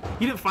table, man.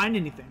 You didn't find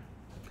anything.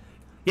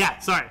 Yeah,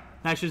 sorry.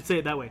 I should say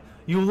it that way.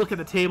 You look at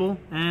the table,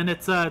 and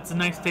it's a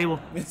nice table.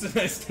 It's a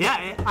nice table.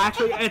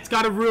 Yeah, it's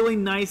got a really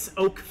nice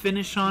oak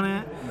finish on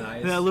it.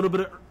 Nice. A little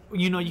bit of,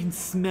 you can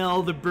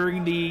smell the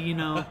burgundy,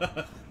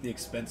 The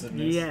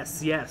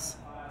expensiveness. Yes.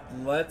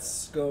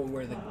 Let's go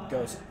where the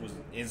ghost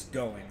is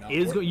going.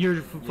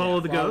 You're follow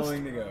the ghost?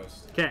 Following the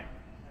ghost. Okay.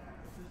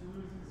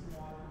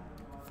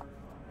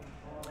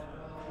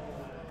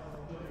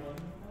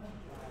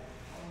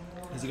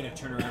 Is he going to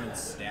turn around and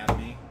stab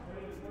me?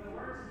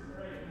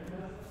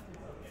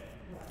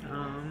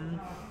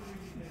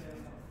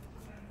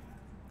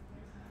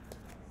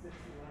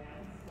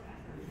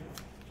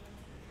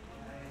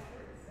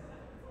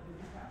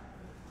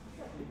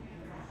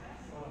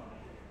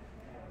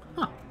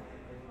 Huh.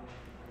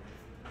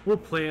 We'll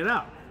play it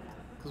out.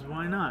 Because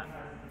why not?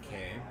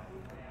 Okay.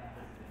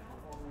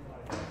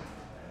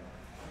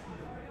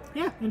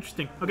 Yeah,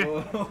 interesting. Okay.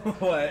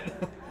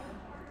 What?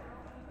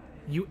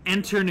 You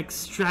enter an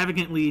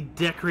extravagantly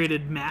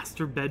decorated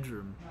master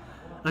bedroom.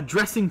 A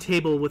dressing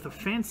table with a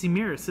fancy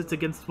mirror sits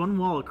against one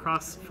wall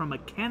across from a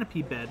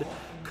canopy bed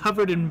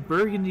covered in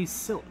burgundy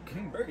silk.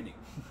 Burgundy.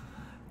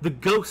 The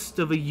ghost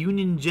of a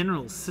Union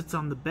general sits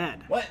on the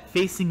bed, What?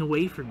 facing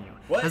away from you.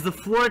 What? As the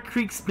floor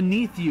creaks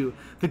beneath you,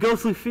 the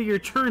ghostly figure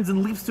turns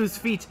and leaps to his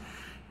feet.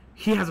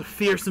 He has a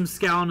fearsome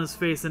scowl on his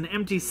face, an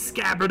empty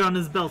scabbard on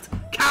his belt.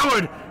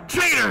 Coward!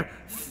 Traitor!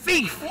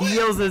 Thief! He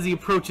yells as he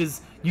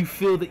approaches. You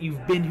feel that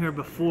you've been here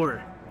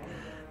before.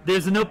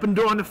 There's an open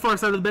door on the far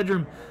side of the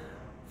bedroom,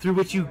 through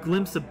which you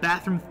glimpse a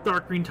bathroom with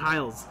dark green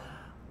tiles.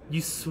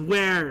 You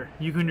swear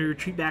you're going to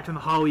retreat back to the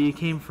hallway you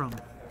came from.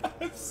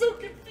 I'm so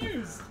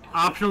confused.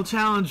 Optional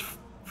challenge,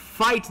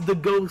 fight the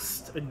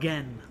ghost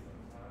again.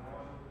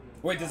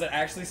 Wait, does it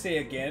actually say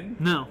again?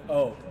 No.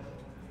 Oh.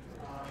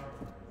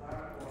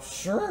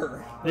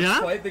 Sure. Let's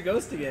Yeah? fight the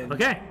ghost again.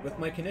 Okay. With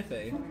my knife.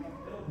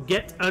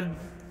 Get a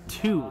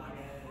 2.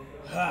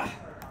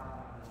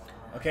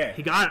 Okay.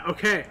 He got it.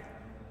 Okay.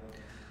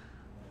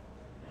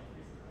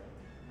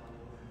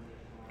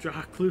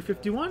 Draw clue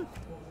 51.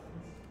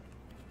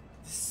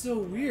 This is so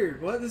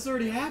weird. What? This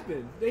already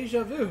happened.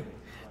 Deja vu.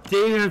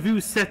 Deja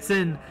vu sets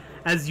in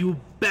as you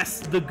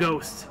best the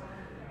ghost.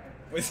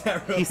 Was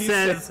that really He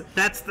says,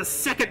 "That's the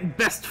second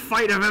best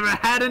fight I've ever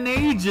had in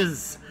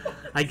ages."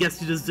 I guess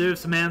you deserve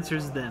some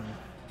answers then.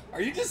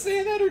 Are you just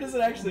saying that, or does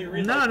it actually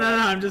read No, like no, no.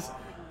 that? I'm just.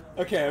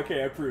 Okay,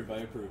 I approve.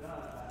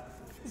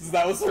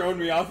 That was throwing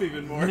me off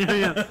even more.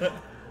 Yeah.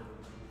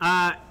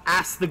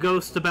 Ask the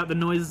ghost about the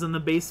noises in the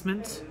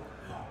basement.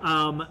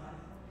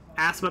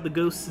 Ask about the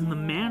ghosts in the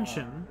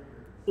mansion,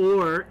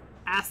 or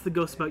ask the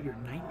ghost about your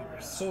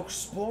nightmares. So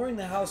exploring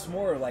the house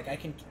more, like I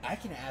can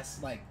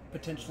ask, like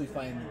potentially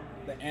find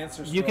the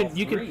answers. You to all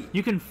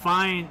can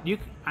three.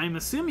 I'm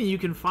assuming you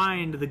can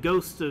find the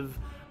ghost of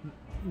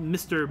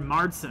Mr.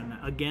 Marsden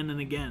again and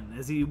again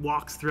as he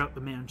walks throughout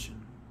the mansion.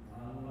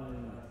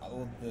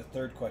 The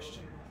third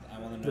question. I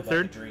want to know The about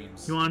third? the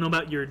dreams. You want to know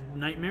about your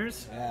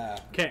nightmares? Yeah.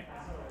 Okay.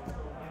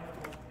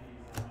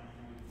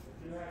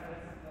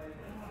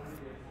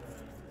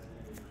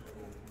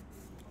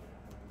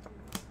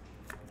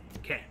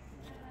 Okay.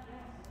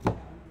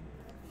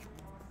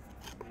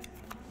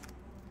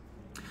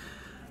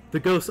 The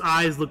ghost's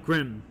eyes look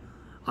grim.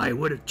 I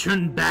would have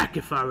turned back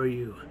if I were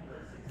you.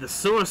 The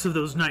source of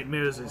those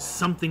nightmares is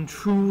something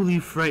truly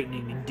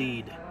frightening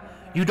indeed.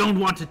 You don't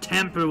want to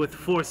tamper with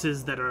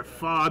forces that are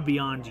far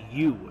beyond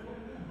you.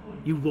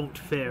 You won't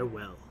fare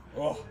well.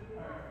 Oh.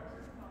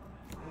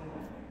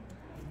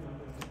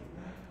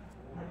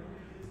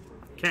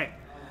 Okay.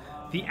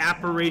 The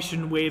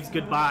apparition waves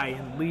goodbye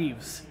and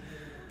leaves.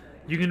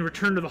 You can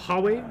return to the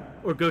hallway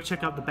or go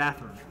check out the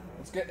bathroom.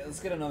 Let's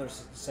get another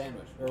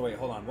sandwich. Or wait,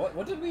 hold on.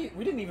 What did we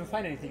didn't even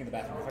find anything in the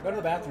bathroom. If I go to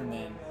the bathroom,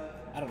 then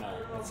I don't know.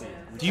 Let's see.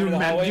 Do you Return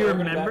to the hallway or go to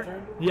the remember?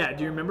 bathroom? Yeah.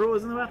 Do you remember what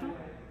was in the bathroom?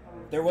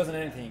 There wasn't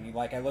anything.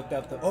 Like I looked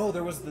up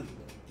there was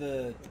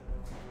the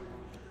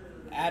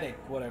attic,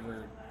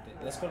 whatever.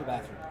 Let's go to the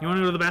bathroom. You want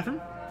to go to the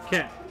bathroom?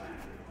 Okay.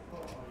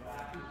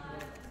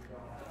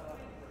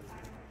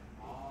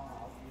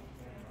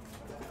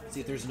 See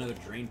if there's another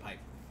drain pipe.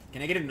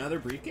 Can I get another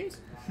briefcase?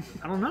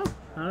 I don't know.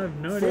 I have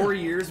no idea. 4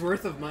 years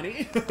worth of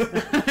money.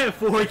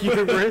 4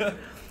 year worth.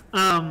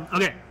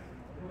 Okay.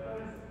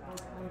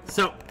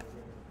 So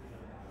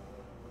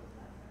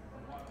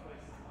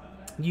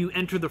you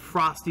enter the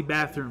frosty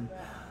bathroom,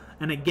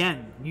 and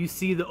again you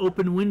see the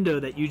open window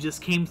that you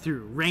just came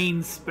through.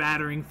 Rain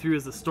spattering through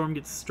as the storm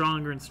gets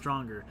stronger and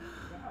stronger.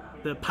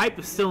 The pipe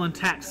is still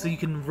intact, so you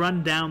can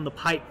run down the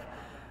pipe,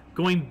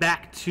 going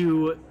back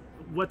to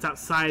what's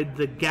outside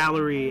the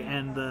gallery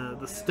and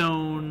the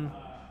stone.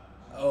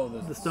 Oh,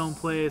 The stone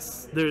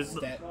place. There's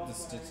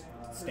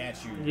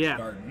statue Yeah.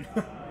 garden.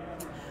 uh,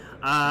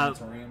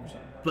 Auditorium or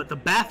something. but the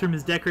bathroom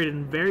is decorated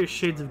in various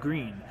shades of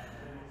green.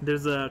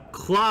 There's a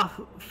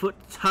clawfoot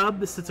tub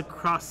that sits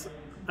across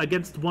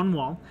against one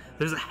wall.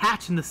 There's a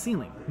hatch in the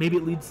ceiling. Maybe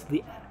it leads to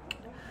the attic.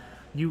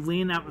 You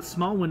lean out the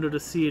small window to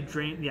see a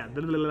drain. Yeah,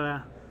 blah, blah,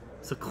 blah.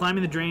 So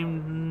climbing the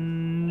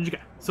drain.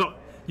 So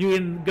you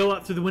can go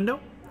up through the window,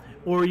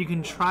 or you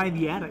can try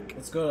the attic.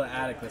 Let's go to the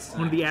attic this time.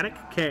 One of the attic?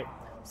 Okay.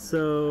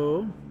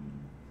 So.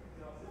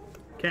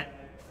 Okay.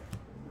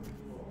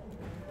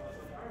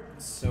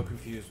 So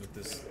confused with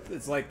this.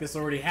 It's like this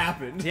already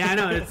happened. Yeah, I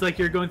know. It's like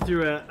you're going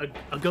through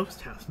a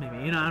ghost house, maybe.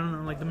 You know, I don't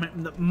know, like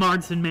the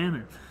Marsden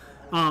Manor.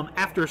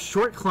 After a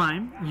short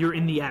climb, you're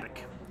in the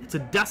attic. It's a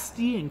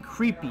dusty and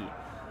creepy.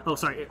 Oh,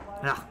 sorry.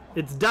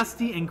 It's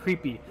dusty and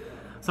creepy.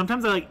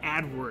 Sometimes I like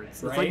add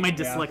words. It's like my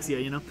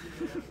dyslexia, you know?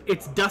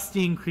 It's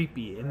dusty and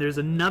creepy, and there's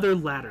another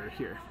ladder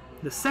here.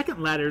 The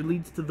second ladder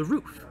leads to the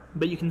roof,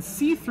 but you can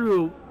see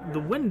through the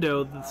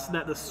window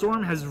that the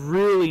storm has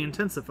really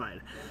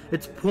intensified.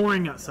 It's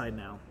pouring outside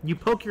now. You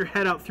poke your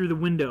head out through the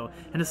window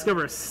and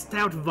discover a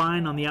stout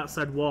vine on the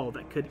outside wall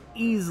that could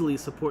easily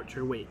support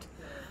your weight.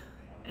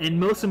 And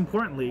most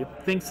importantly,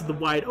 thanks to the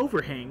wide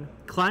overhang,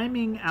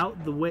 climbing out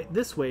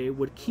this way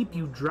would keep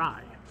you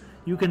dry.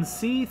 You can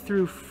see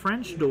through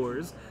French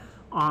doors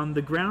on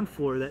the ground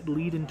floor that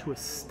lead into a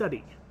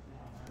study.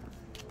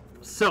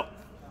 So,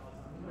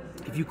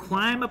 if you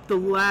climb up the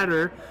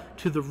ladder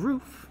to the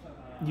roof,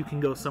 you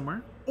can go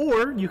somewhere.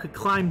 Or you could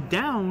climb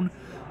down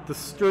the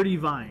sturdy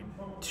vine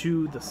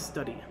to the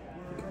study.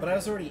 But I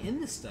was already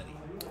in the study.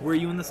 Were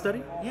you in the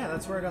study? Yeah,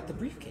 that's where I got the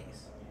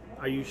briefcase.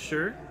 Are you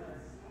sure?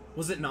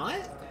 Was it not?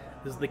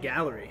 This is the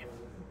gallery.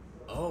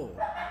 Oh.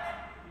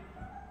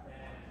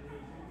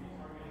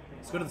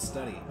 Let's go to the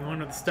study. You want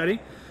to the study?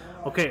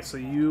 Okay, so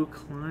you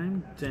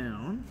climb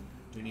down.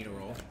 Do we need a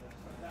roll?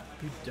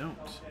 You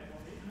don't.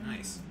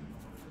 Nice.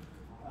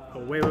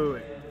 Oh, wait.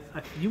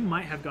 You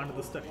might have gone to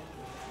the study.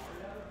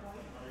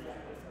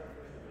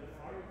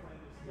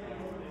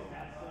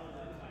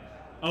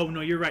 Oh,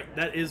 no, you're right.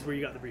 That is where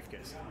you got the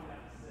briefcase.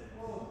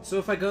 So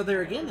if I go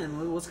there again,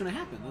 then what's going to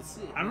happen? Let's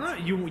see. I don't know.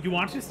 You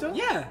want to still?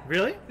 Yeah.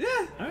 Really?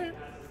 Yeah. All right.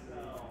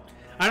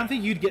 I don't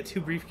think you'd get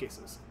two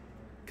briefcases.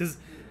 Because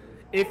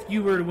if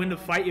you were to win the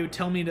fight, it would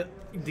tell me to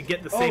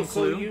get the same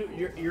clue.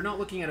 So you're not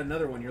looking at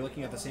another one. You're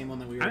looking at the same one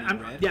that we already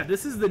read? Yeah,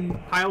 this is the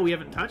pile we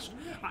haven't touched.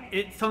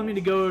 It's telling me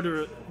to go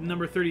to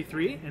number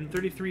 33, and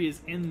 33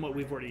 is in what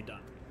we've already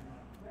done.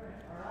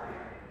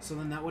 So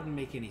then that wouldn't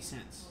make any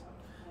sense.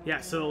 Yeah,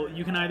 so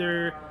you can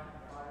either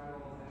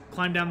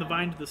climb down the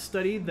vine to the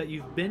study that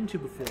you've been to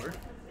before.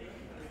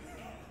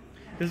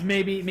 Because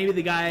maybe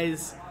the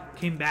guys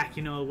came back,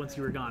 you know, once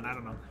you were gone. I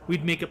don't know.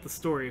 We'd make up the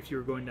story if you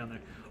were going down there.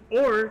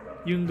 Or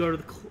you can go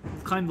to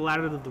climb the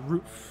ladder to the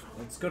roof.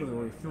 Let's go to the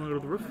roof. You want to go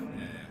to the roof?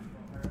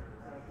 Yeah.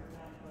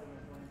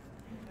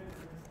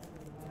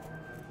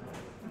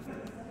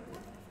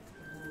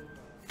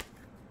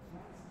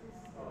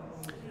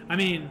 I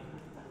mean,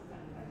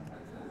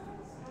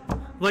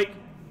 like,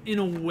 in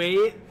a way,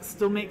 it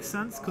still makes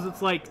sense because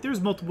it's like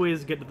there's multiple ways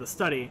to get to the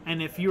study,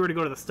 and if you were to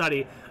go to the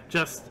study,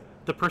 just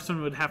the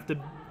person would have to,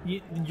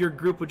 your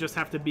group would just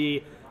have to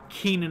be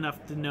keen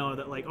enough to know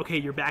that, like, okay,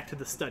 you're back to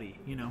the study,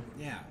 you know?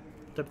 Yeah.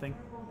 Type of thing.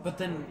 But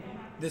then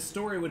the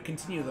story would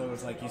continue though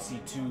as like you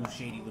see two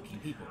shady-looking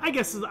people. I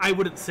guess I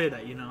wouldn't say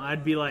that, you know?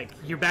 I'd be like,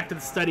 you're back to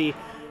the study,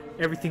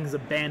 everything's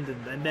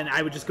abandoned, and then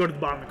I would just go to the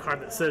bottom of the card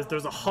that says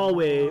there's a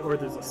hallway or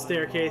there's a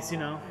staircase, you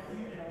know?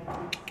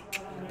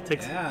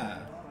 Yeah.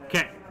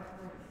 Okay.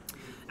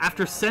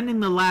 After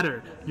ascending the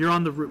ladder, you're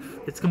on the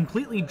roof. It's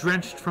completely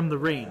drenched from the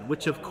rain,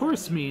 which of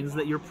course means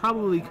that you're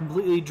probably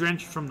completely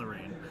drenched from the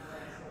rain.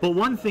 But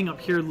one thing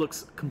up here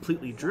looks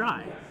completely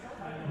dry.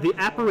 The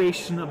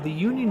apparition of the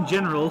Union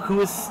General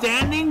who is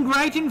standing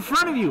right in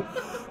front of you.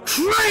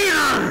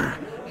 Traitor!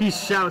 He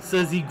shouts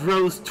as he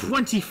grows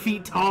 20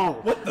 feet tall.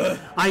 What the?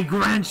 I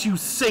grant you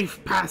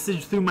safe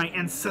passage through my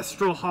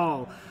ancestral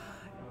hall.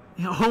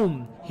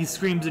 Home, he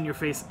screams in your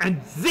face,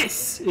 and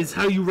this is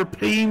how you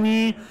repay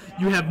me?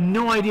 You have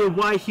no idea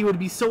why he would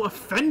be so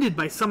offended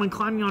by someone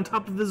climbing on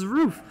top of his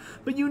roof,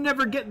 but you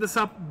never get this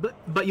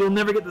but you'll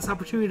never get this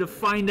opportunity to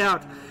find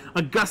out.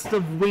 A gust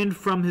of wind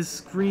from his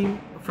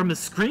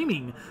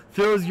screaming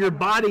throws your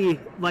body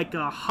like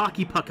a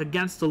hockey puck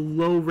against a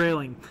low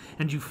railing,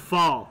 and you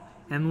fall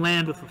and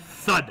land with a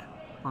thud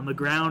on the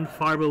ground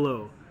far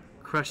below,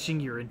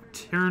 crushing your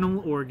internal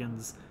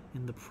organs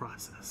in the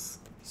process.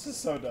 This is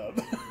so dumb.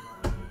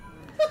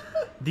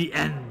 The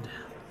end.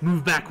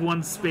 Move back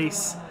one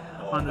space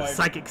on the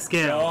psychic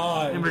scale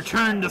gosh. and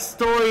return to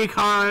story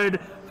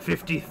card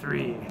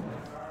 53.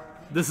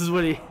 This is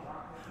what he...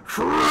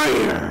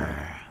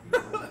 Traitor!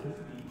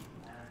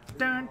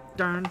 Dun,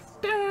 dun,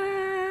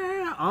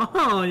 dun.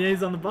 Oh, yeah,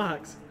 he's on the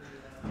box.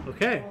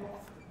 Okay.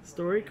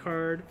 Story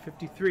card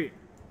 53.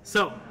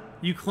 So,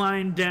 you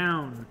climb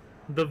down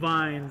the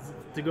vines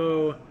to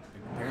go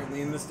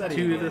Apparently in the study.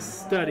 to again. the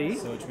study.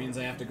 So which means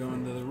I have to go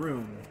into the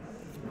room.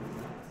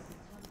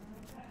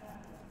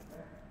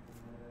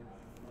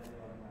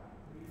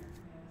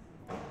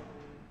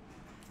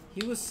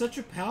 He was such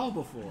a pal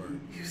before.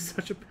 You're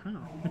such a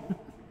pal.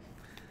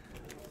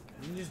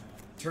 You just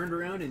turned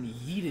around and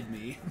yeeted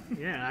me.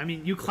 Yeah, I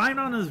mean, you climbed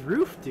on his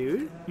roof,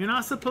 dude. You're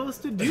not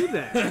supposed to do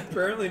that.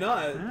 Apparently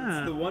not. Yeah.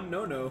 It's the one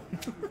no-no.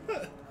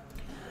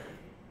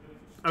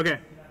 Okay.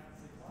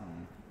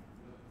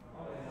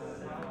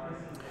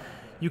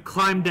 You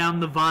climb down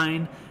the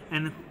vine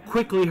and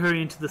quickly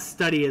hurry into the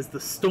study as the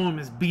storm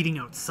is beating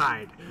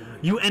outside.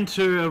 You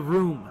enter a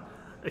room,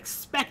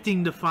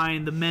 expecting to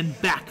find the men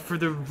back for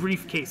their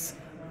briefcase,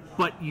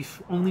 but you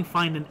only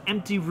find an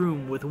empty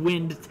room with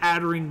wind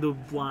tattering the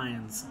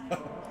blinds.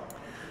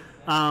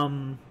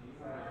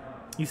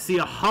 You see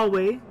a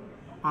hallway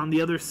on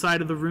the other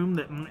side of the room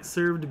that might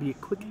serve to be a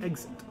quick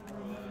exit.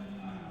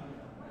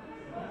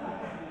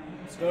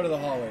 Let's go to the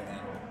hallway then.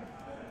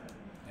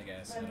 I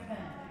guess. I don't know.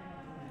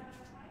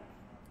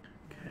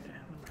 Okay,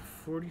 number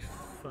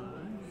 45.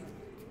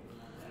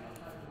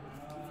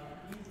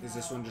 Is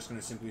this one just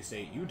going to simply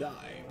say, you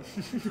die?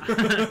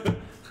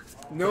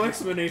 No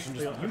explanation,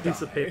 just A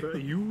piece of paper,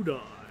 you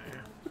die.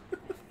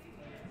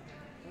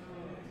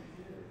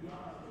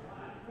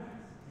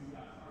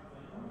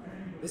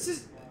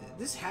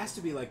 This has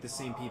to be like the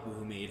same people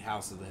who made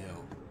House of the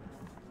Hill.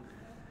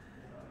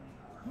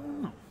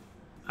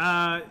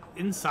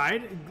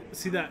 Inside,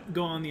 see that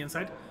go on the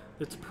inside?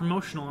 It's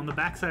promotional. On the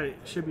backside, it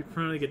should be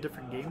promoting a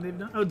different game they've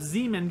done. Oh, it's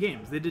Z-Men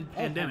Games. They did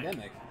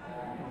Pandemic.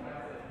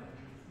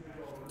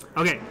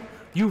 Okay,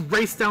 you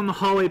race down the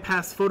hallway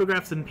past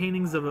photographs and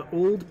paintings of an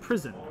old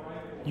prison.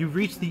 You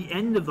reach the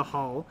end of the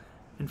hall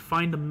and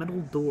find a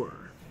metal door.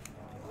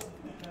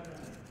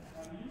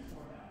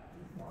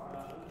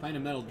 Find a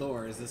metal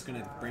door. Is this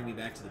going to bring me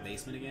back to the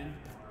basement again?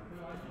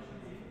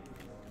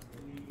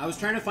 I was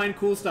trying to find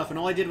cool stuff, and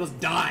all I did was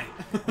die.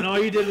 And all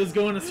you did was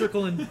go in a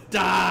circle and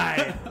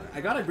die. I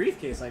got a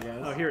briefcase, I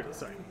guess. Oh, here it is.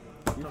 Sorry.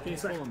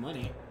 Briefcase full of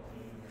money.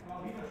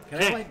 Can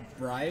Okay. I, like,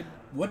 bribe?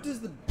 What does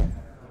the...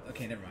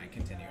 Okay, never mind.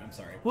 Continue. I'm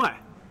sorry. What?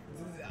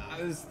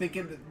 I was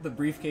thinking that the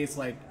briefcase,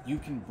 like, you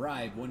can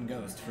bribe one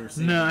ghost for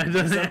seeing No, it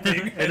doesn't.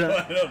 something. It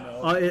doesn't. I don't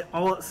know.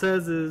 All it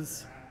says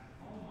is,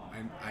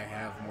 I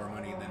have more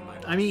money than my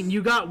boss. I mean,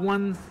 you got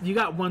one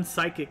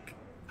psychic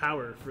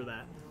power for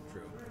that.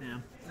 True. Yeah.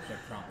 I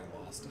promptly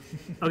lost.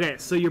 Okay,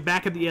 so you're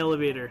back at the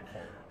elevator,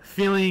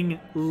 feeling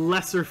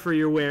lesser for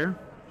your wear,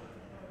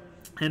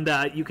 and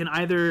you can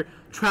either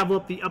travel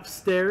up the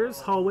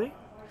upstairs hallway,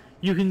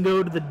 you can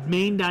go to the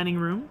main dining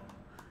room,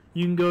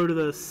 you can go to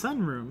the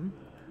sunroom,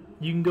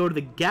 you can go to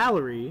the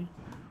gallery,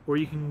 or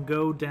you can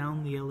go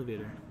down the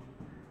elevator.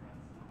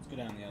 Let's go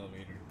down the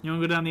elevator. You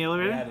want to go down the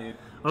elevator? Yeah, dude.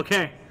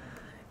 Okay.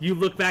 You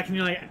look back and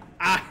you're like,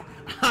 I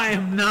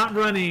am not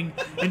running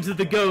into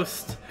the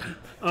ghost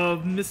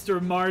of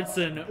Mr.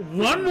 Marston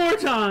one more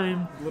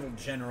time. Little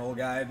general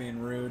guy being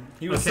rude.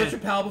 He was Okay. such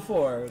a pal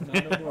before.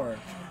 Not no more.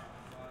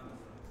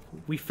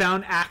 We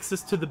found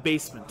access to the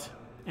basement,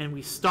 and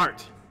we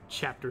start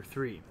Chapter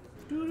 3.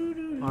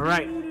 All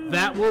right,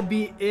 that will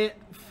be it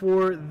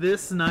for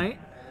this night.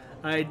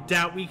 I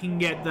doubt we can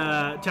get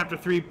the Chapter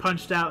 3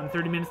 punched out in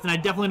 30 minutes, and I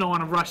definitely don't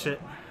want to rush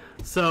it.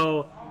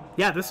 So,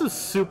 yeah, this was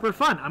super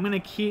fun. I'm going to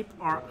keep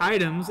our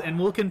items, and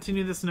we'll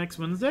continue this next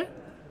Wednesday.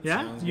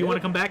 Yeah? Sounds You want to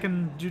good. come back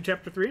and do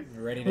Chapter 3?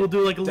 We're ready to We'll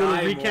do like a little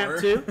die recap, more.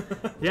 too.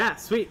 Yeah,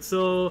 sweet.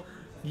 So,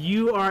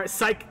 you are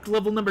psychic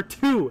level number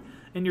 2.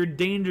 And your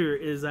danger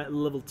is at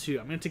level 2.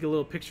 I'm going to take a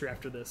little picture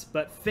after this.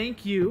 But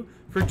thank you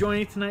for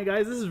joining tonight,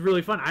 guys. This is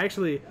really fun. I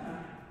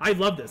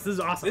love this. This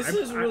is awesome. This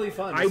is really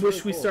fun. I It's wish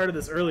really we cool. started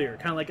this earlier.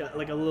 Kind of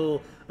like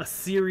a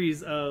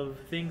series of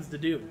things to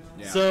do.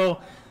 Yeah.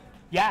 So,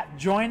 yeah,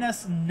 join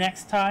us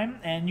next time.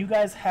 And you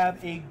guys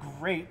have a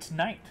great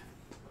night.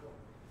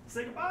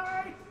 Say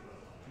goodbye.